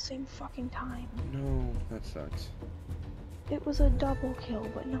 me at the same fucking time. No, that sucks. It was a double kill,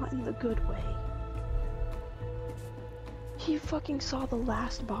 but not in the good way. He fucking saw the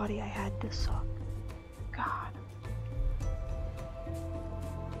last body I had to suck. God.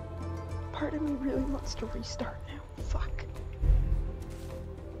 Part of me really wants to restart now. Fuck.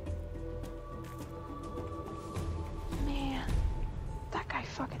 Man, that guy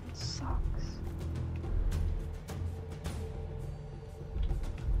fucking sucks.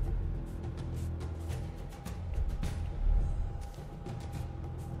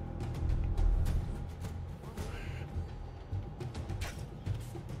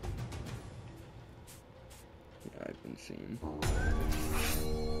 Yeah, I've been seen.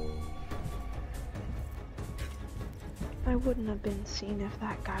 I wouldn't have been seen if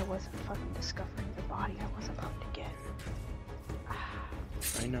that guy wasn't fucking discovering the body I was about to get.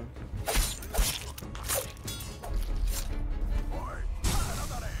 I know.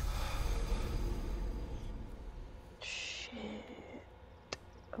 Shit.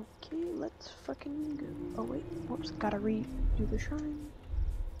 Okay, let's fucking go. Oh wait, whoops, gotta redo the shrine.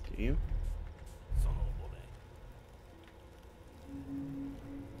 Do you?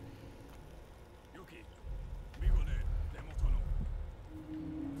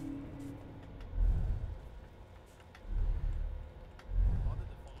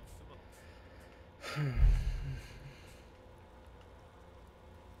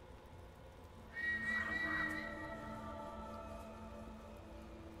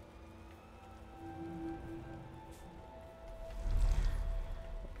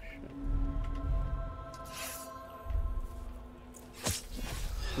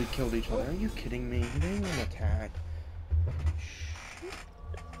 We killed each other. Are you kidding me? They didn't even attack.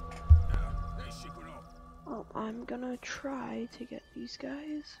 Well, I'm gonna try to get these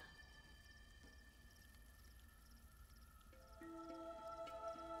guys.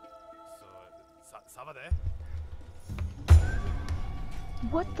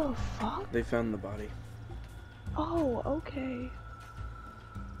 What the fuck? They found the body. Oh, okay.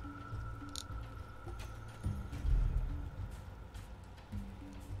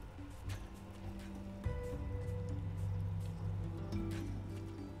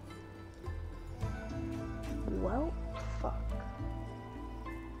 Well, fuck.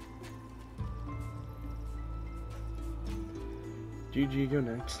 GG, go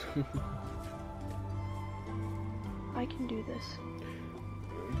next. I can do this.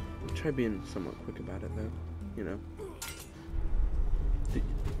 Try being somewhat quick about it, though. You know.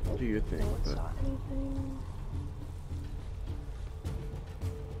 Do your thing, No, it's but... not anything.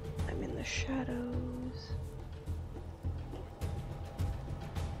 I'm in the shadows.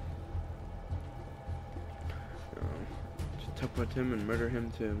 Just teleport him and murder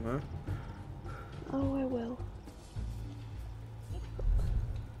him too, huh? Oh, I will.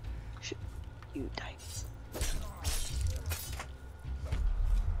 Shit, you die.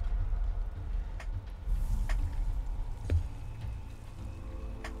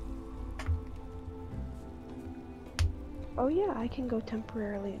 Oh yeah, I can go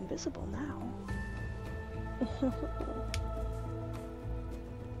temporarily invisible now.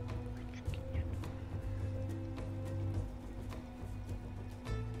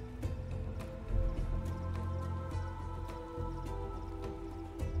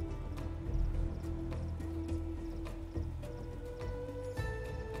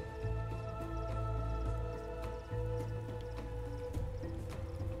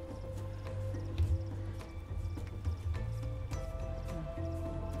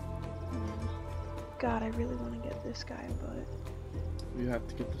 God, I really want to get this guy, but... You have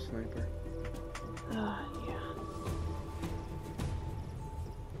to get the sniper. yeah.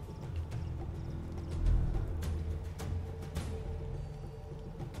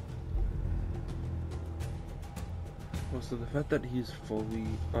 Well, so the fact that he's fully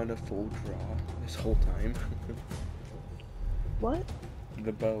on a full draw this whole time. What?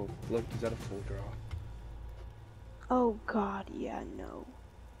 The bow. Look, he's at a full draw. Oh god, yeah, no.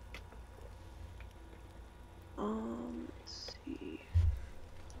 Let's see.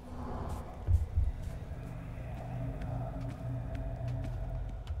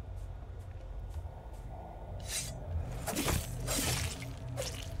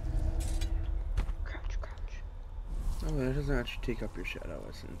 Crouch, crouch. Oh, that doesn't actually take up your shadow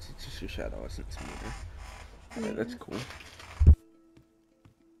essence. It's just your shadow essence meter. Alright, that's cool.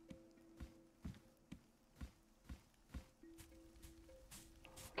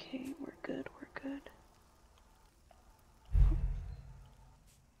 Okay, we're good, we're good.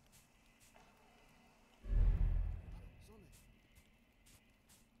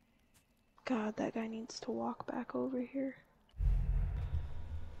 God, that guy needs to walk back over here.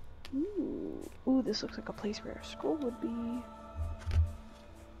 Ooh, this looks like a place where a scroll would be.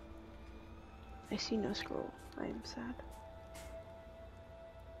 I see no scroll. I am sad.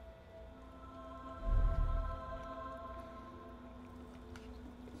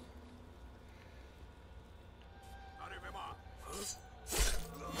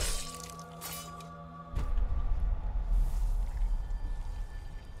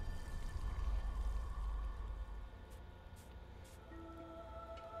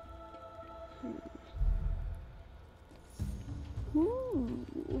 Ooh,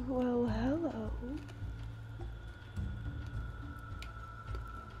 well, hello.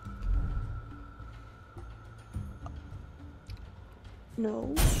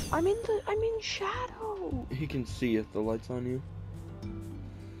 No, I'm in shadow. He can see if the light's on you.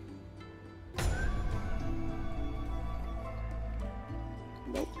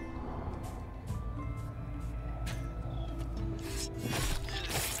 Nope.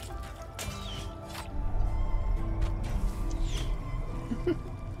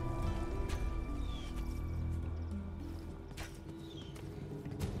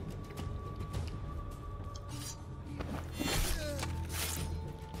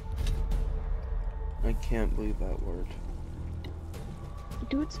 I can't believe that word.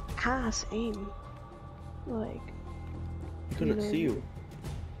 Dude's ass aim. Like, He couldn't know, see you.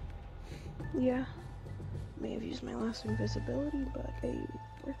 Yeah. May have used my last invisibility, but hey,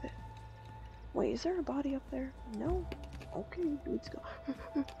 worth it. Wait, is there a body up there? No. Okay, dude's go.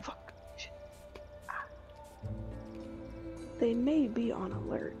 Fuck. Shit. Ah. They may be on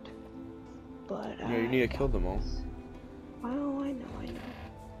alert, but Yeah, you need to kill them all. Oh, I know, I know.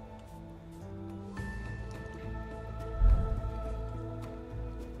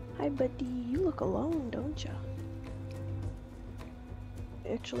 Hi, buddy. You look alone, don't ya?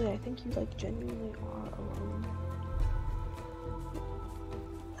 Actually, I think you, like, genuinely are alone.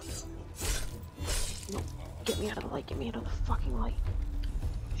 No. Get me out of the light. Get me out of the fucking light.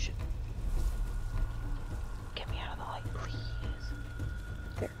 Shit. Get me out of the light,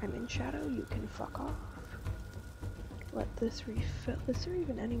 please. There, I'm in shadow. You can fuck off. Let this refill. Is there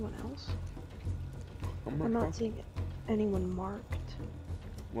even anyone else? I'm not seeing anyone marked.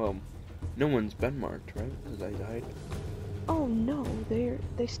 Well, no one's been marked, right? Because I died. Oh no,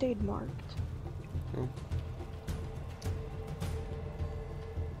 they stayed marked. Oh.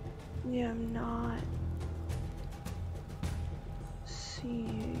 Yeah, I'm not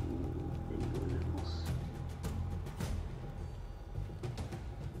seeing anyone else.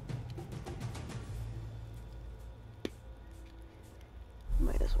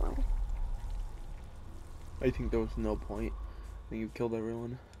 Might as well. I think there was no point. I think you killed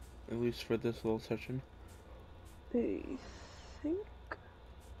everyone. At least for this little session. I think.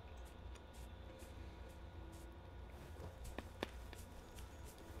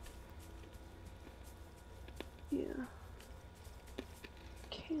 Yeah.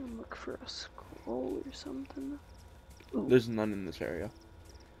 Can look for a scroll or something. Ooh. There's none in this area.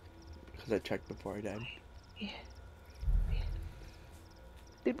 Because I checked before I died. Yeah.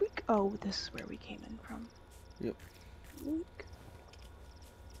 Did we? Oh, this is where we came in from. Yep. Link.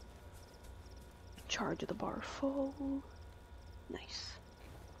 Charge of the bar full. Nice.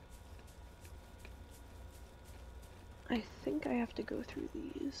 I think I have to go through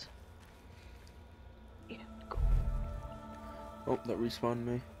these. Yeah, go. Oh, that respawned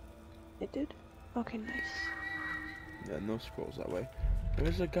me. It did? Okay, nice. Yeah, no scrolls that way.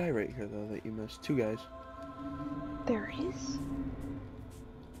 There's a guy right here, though, that you missed. Two guys. There is?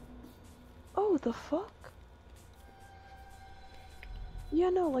 Oh, the fuck? Yeah,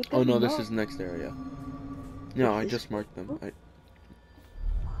 no, like Oh, no, this marked. is the next area. No, I This- just marked them. Oh.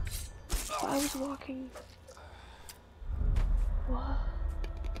 I was walking. What?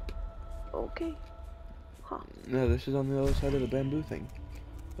 Okay. No, this is on the other side of the bamboo thing.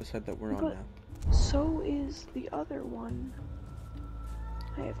 The side that we're on But- now. So is the other one.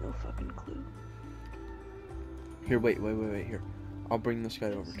 I have no fucking clue. Here, wait, here. I'll bring this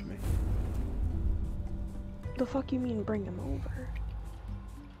guy over to me. The fuck you mean bring him over?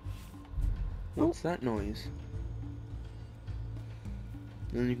 What's that noise?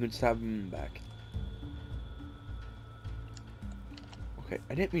 And then you can stab him in the back. Okay,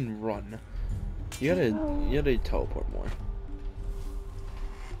 I didn't mean run. You gotta teleport more.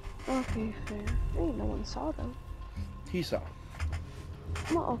 Okay, fair. Ain't no one saw though. He saw.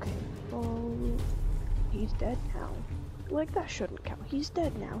 Well, okay. Well, he's dead now. Like, that shouldn't count. He's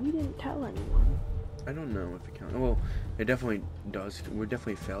dead now. He didn't tell anyone. I don't know if it counts. Well, it definitely does. We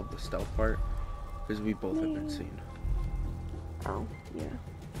definitely failed the stealth part. Because we both have been seen. Oh, yeah.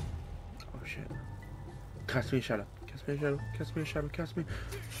 Oh shit. Cast me a shadow. Cast me a shadow. Cast me a shadow. Cast me.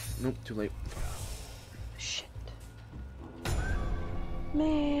 Nope, too late. Shit.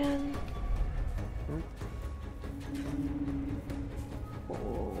 Man. Oh.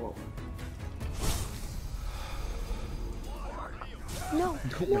 Oh. No,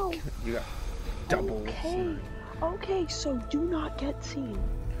 Oh no. my God, you got double. Okay. Okay, so do not get seen.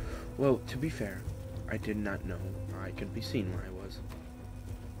 Well, to be fair, I did not know I could be seen where I was.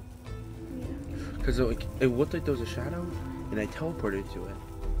 Yeah. Because it looked like there was a shadow, and I teleported to it.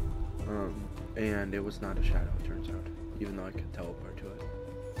 And it was not a shadow, it turns out. Even though I could teleport to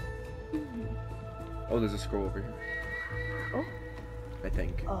it. Oh, there's a scroll over here. Oh. I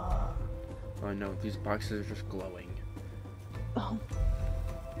think. Oh no, these boxes are just glowing. Oh.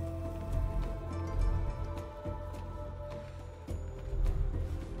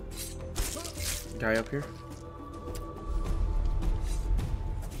 Guy up here?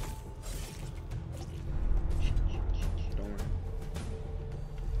 Don't worry.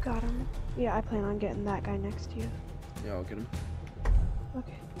 Got him. Yeah, I plan on getting that guy next to you. Yeah, I'll get him.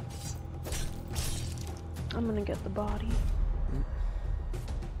 Okay. I'm gonna get the body.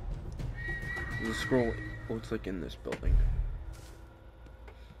 There's a scroll, looks like in this building.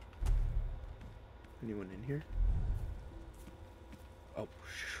 Anyone in here? Oh,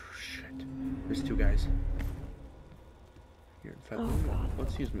 shit. There's two guys. Here, in fact, Oh, God.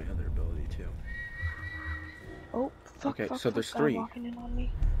 let's use my other ability too. Oh, fuck, Okay, fuck, so fuck, there's guy 3. walking in on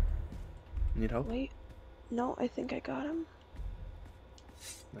me. Need help? Wait. No, I think I got him.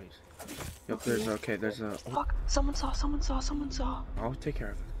 Nice. Yep, there's a... Oh, Fuck, someone saw. I'll take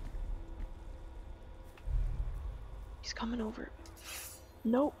care of him. He's coming over.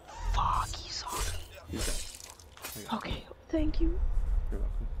 Nope. Fuck, he saw me. He's dead. I got him. Okay, thank you. You're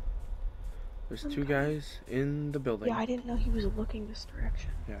welcome. There's 2 guys in the building. Yeah, I didn't know he was looking this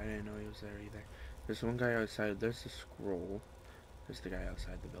direction. Yeah, I didn't know he was there either. There's one guy outside. There's the scroll. There's the guy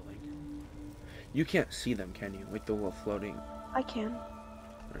outside the building. You can't see them, can you? Like the little floating... I can.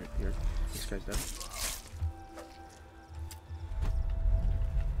 Alright, here. This guy's dead.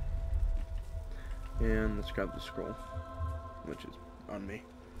 And let's grab the scroll, which is on me.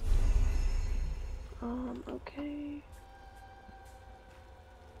 Okay.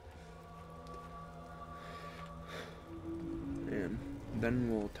 And then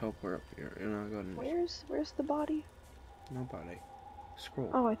we'll teleport up here, and I'll go ahead and... Where's the body? Nobody.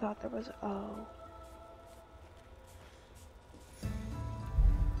 Scroll. Oh, I thought there was. Oh.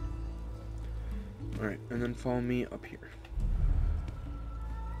 Alright, and then follow me up here.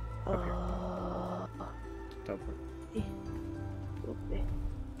 Up here. Teleport. Okay.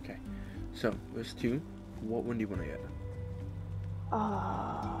 Okay. So, there's 2. What one do you want to get?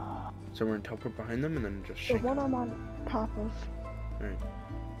 So we're gonna teleport behind them and then just The shake one them. I'm on top of. Alright.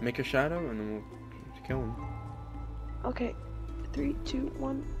 Make a shadow and then we'll kill him. Okay. 3, 2,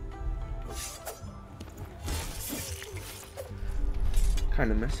 1.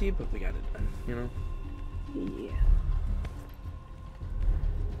 Kinda messy, but we got it done, you know? Yeah.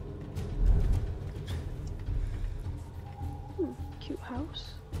 Cute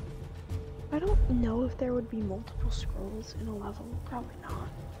house. I don't know if there would be multiple scrolls in a level. Probably not.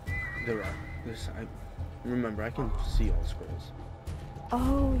 There are. Remember, I can see all scrolls.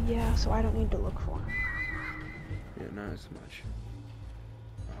 Oh, yeah, so I don't need to look for them. Yeah, not as much.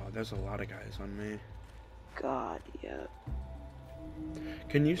 Oh, there's a lot of guys on me. God, yeah.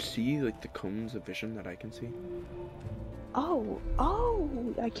 Can you see, like, the cones of vision that I can see? Oh,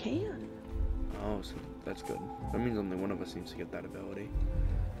 I can. Oh, so that's good. That means only one of us needs to get that ability.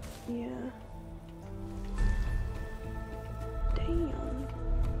 Yeah. Damn.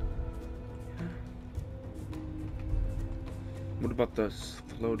 What about the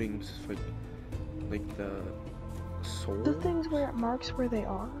floating, like the souls? The things where it marks where they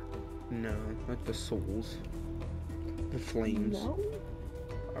are? No, like the souls. The flames. No.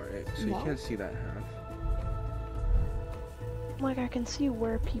 Alright, so you No. can't see that half. Like, I can see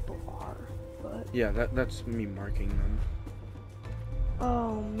where people are, but... Yeah, that's me marking them.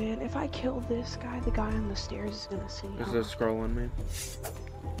 Oh, man, if I kill this guy, the guy on the stairs is gonna see. There's a scroll on me.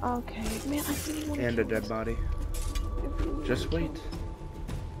 Okay, man, I really want to And a dead body. Just wait.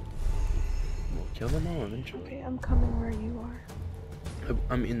 We'll kill them all eventually. Okay, I'm coming where you are.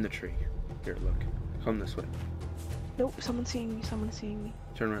 I'm in the tree. Here, look. Come this way. Nope, someone's seeing me, someone's seeing me.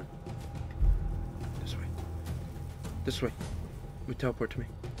 Turn around. This way. This way. We teleport to me.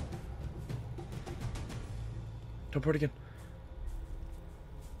 Teleport again.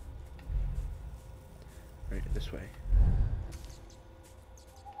 Right, this way.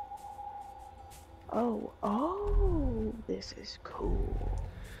 Oh, this is cool.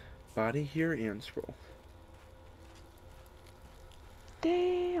 Body here and scroll.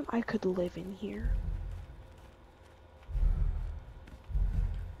 Damn, I could live in here.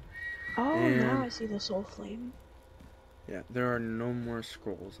 Oh, now And- I see the soul flame. Yeah, there are no more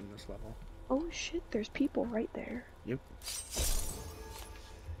scrolls in this level. Oh shit, there's people right there. Yep.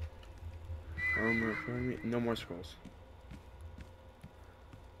 No more scrolls.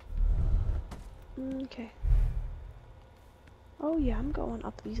 Okay. Oh yeah, I'm going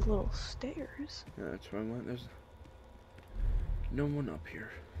up these little stairs. Yeah, that's what I want. There's no one up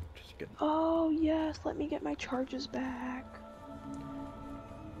here. Just get. Oh yes, let me get my charges back.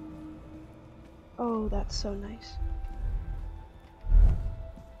 Oh, that's so nice.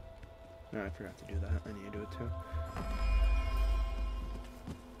 No, I forgot to do that. I need to do it too.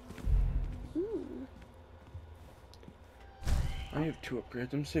 I have 2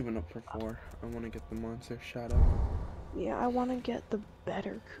 upgrades. I'm saving up for 4. I want to get the monster shadow. Yeah, I want to get the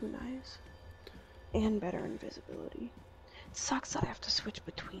better kunais. And better invisibility. It sucks that I have to switch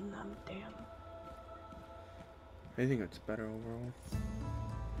between them, damn. I think it's better overall.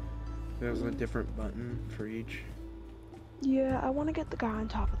 There's a different button for each. Yeah, I want to get the guy on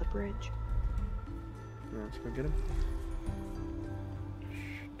top of the bridge. Now let's go get him.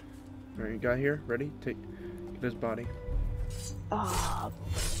 Alright, you got here? Ready? Get his body.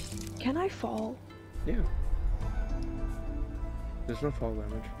 Can I fall? Yeah. There's no fall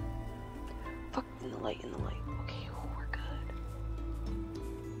damage. Fuck, in the light, in the light. Okay, oh, we're good.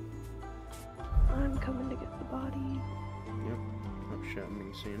 I'm coming to get the body. Yep. Oh shit, I'm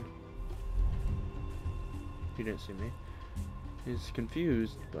being seen. He didn't see me. He's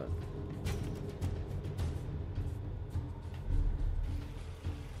confused, but...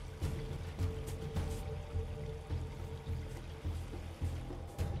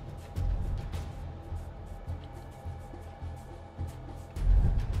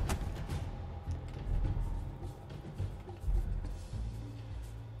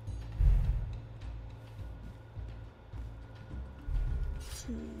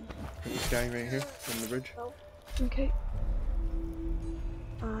 This guy right here on the bridge. Okay.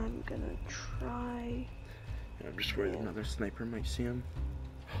 I'm gonna try. Yeah, I'm just worried another sniper might see him.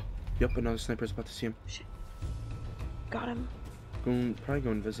 Yep, another sniper's about to see him. Shit. Got him. Probably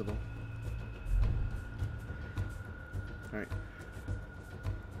go invisible. Alright.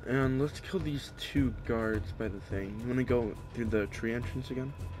 And let's kill these 2 guards by the thing. You wanna go through the tree entrance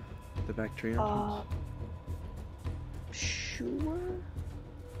again? The back tree entrance? Sure.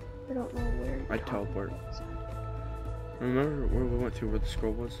 I don't know where. I teleport. Remember where we went through where the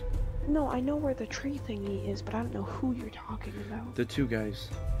scroll was? No, I know where the tree thingy is, but I don't know who you're talking about. The 2 guys.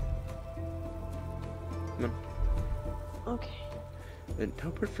 Come on. Okay. And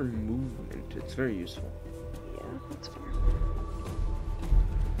teleport for movement. It's very useful. Yeah, that's fair.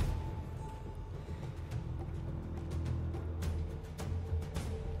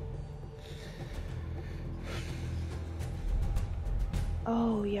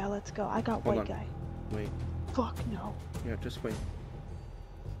 Oh yeah, let's go. I got Hold white on. guy. Wait. Fuck no. Yeah, just wait.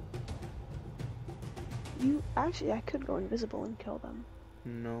 You actually, I could go invisible and kill them.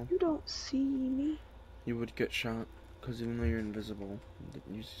 No. You don't see me. You would get shot. Because even though you're invisible,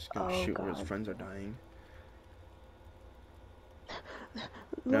 you're just gonna shoot where his God. friends are dying.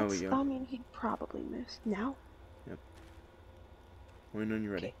 Now we go. I mean, he'd probably miss. Now? Yep. When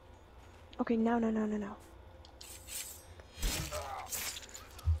you're ready. Okay, now.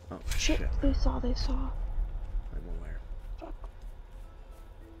 Oh, Shit, shit. they saw. I'm aware. Fuck.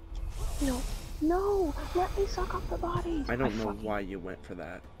 No, let me suck up the bodies. I don't know why you went for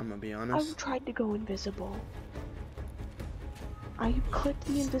that. I'm gonna be I honest. tried to go invisible. I clicked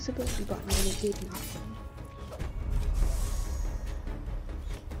the invisibility button and it did nothing.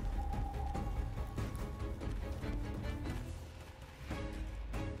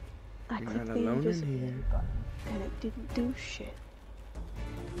 You're clicked not the alone in invisibility here. button, and it didn't do shit.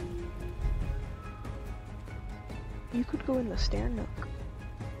 You could go in the stair nook.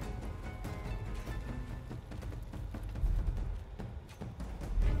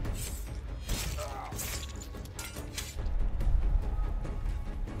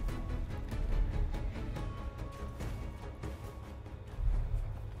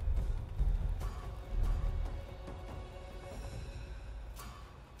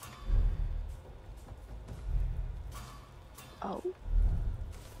 Oh.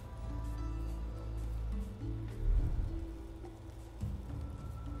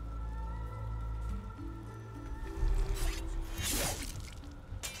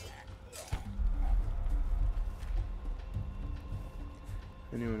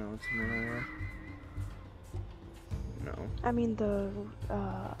 Anyone else in the area? No, I mean the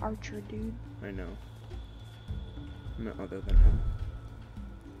archer dude. I know. No, other than him.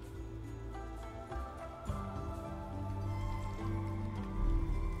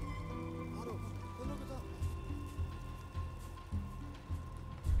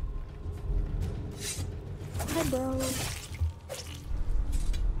 Hi, bro.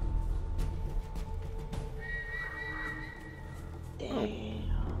 Damn.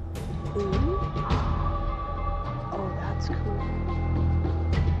 Ooh. Oh, that's cool.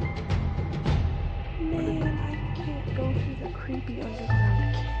 Man, I can't go through the creepy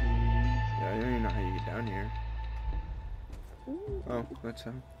underground cave. Yeah, I don't even know how you get down here. Ooh. Oh, that's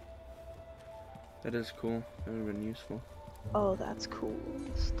how. That is cool. That would have been useful. Oh, that's cool.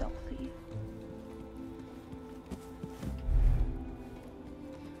 Stealthy.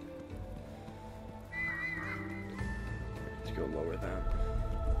 Let's go lower that.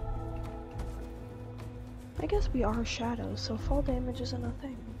 I guess we are shadows, so fall damage isn't a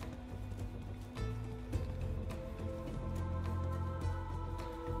thing.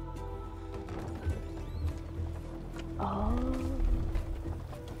 Oh.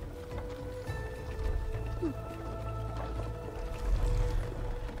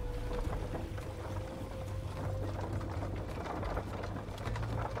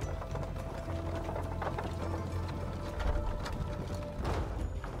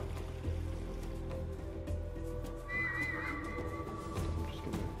 I'm just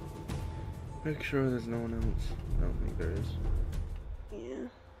gonna make sure there's no one else. I don't think there is. Yeah.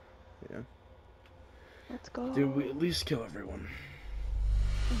 Yeah. Let's go. Did we at least kill everyone?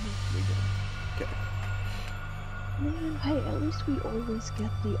 Mhm. We did. Okay. Man, hey, at least we always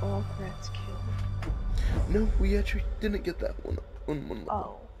get the all crats kill. No, we actually didn't get that one on one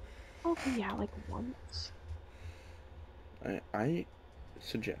level. Oh. Okay, yeah, like once. I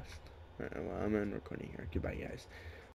suggest. Alright, well, I'm in recording here. Goodbye, guys.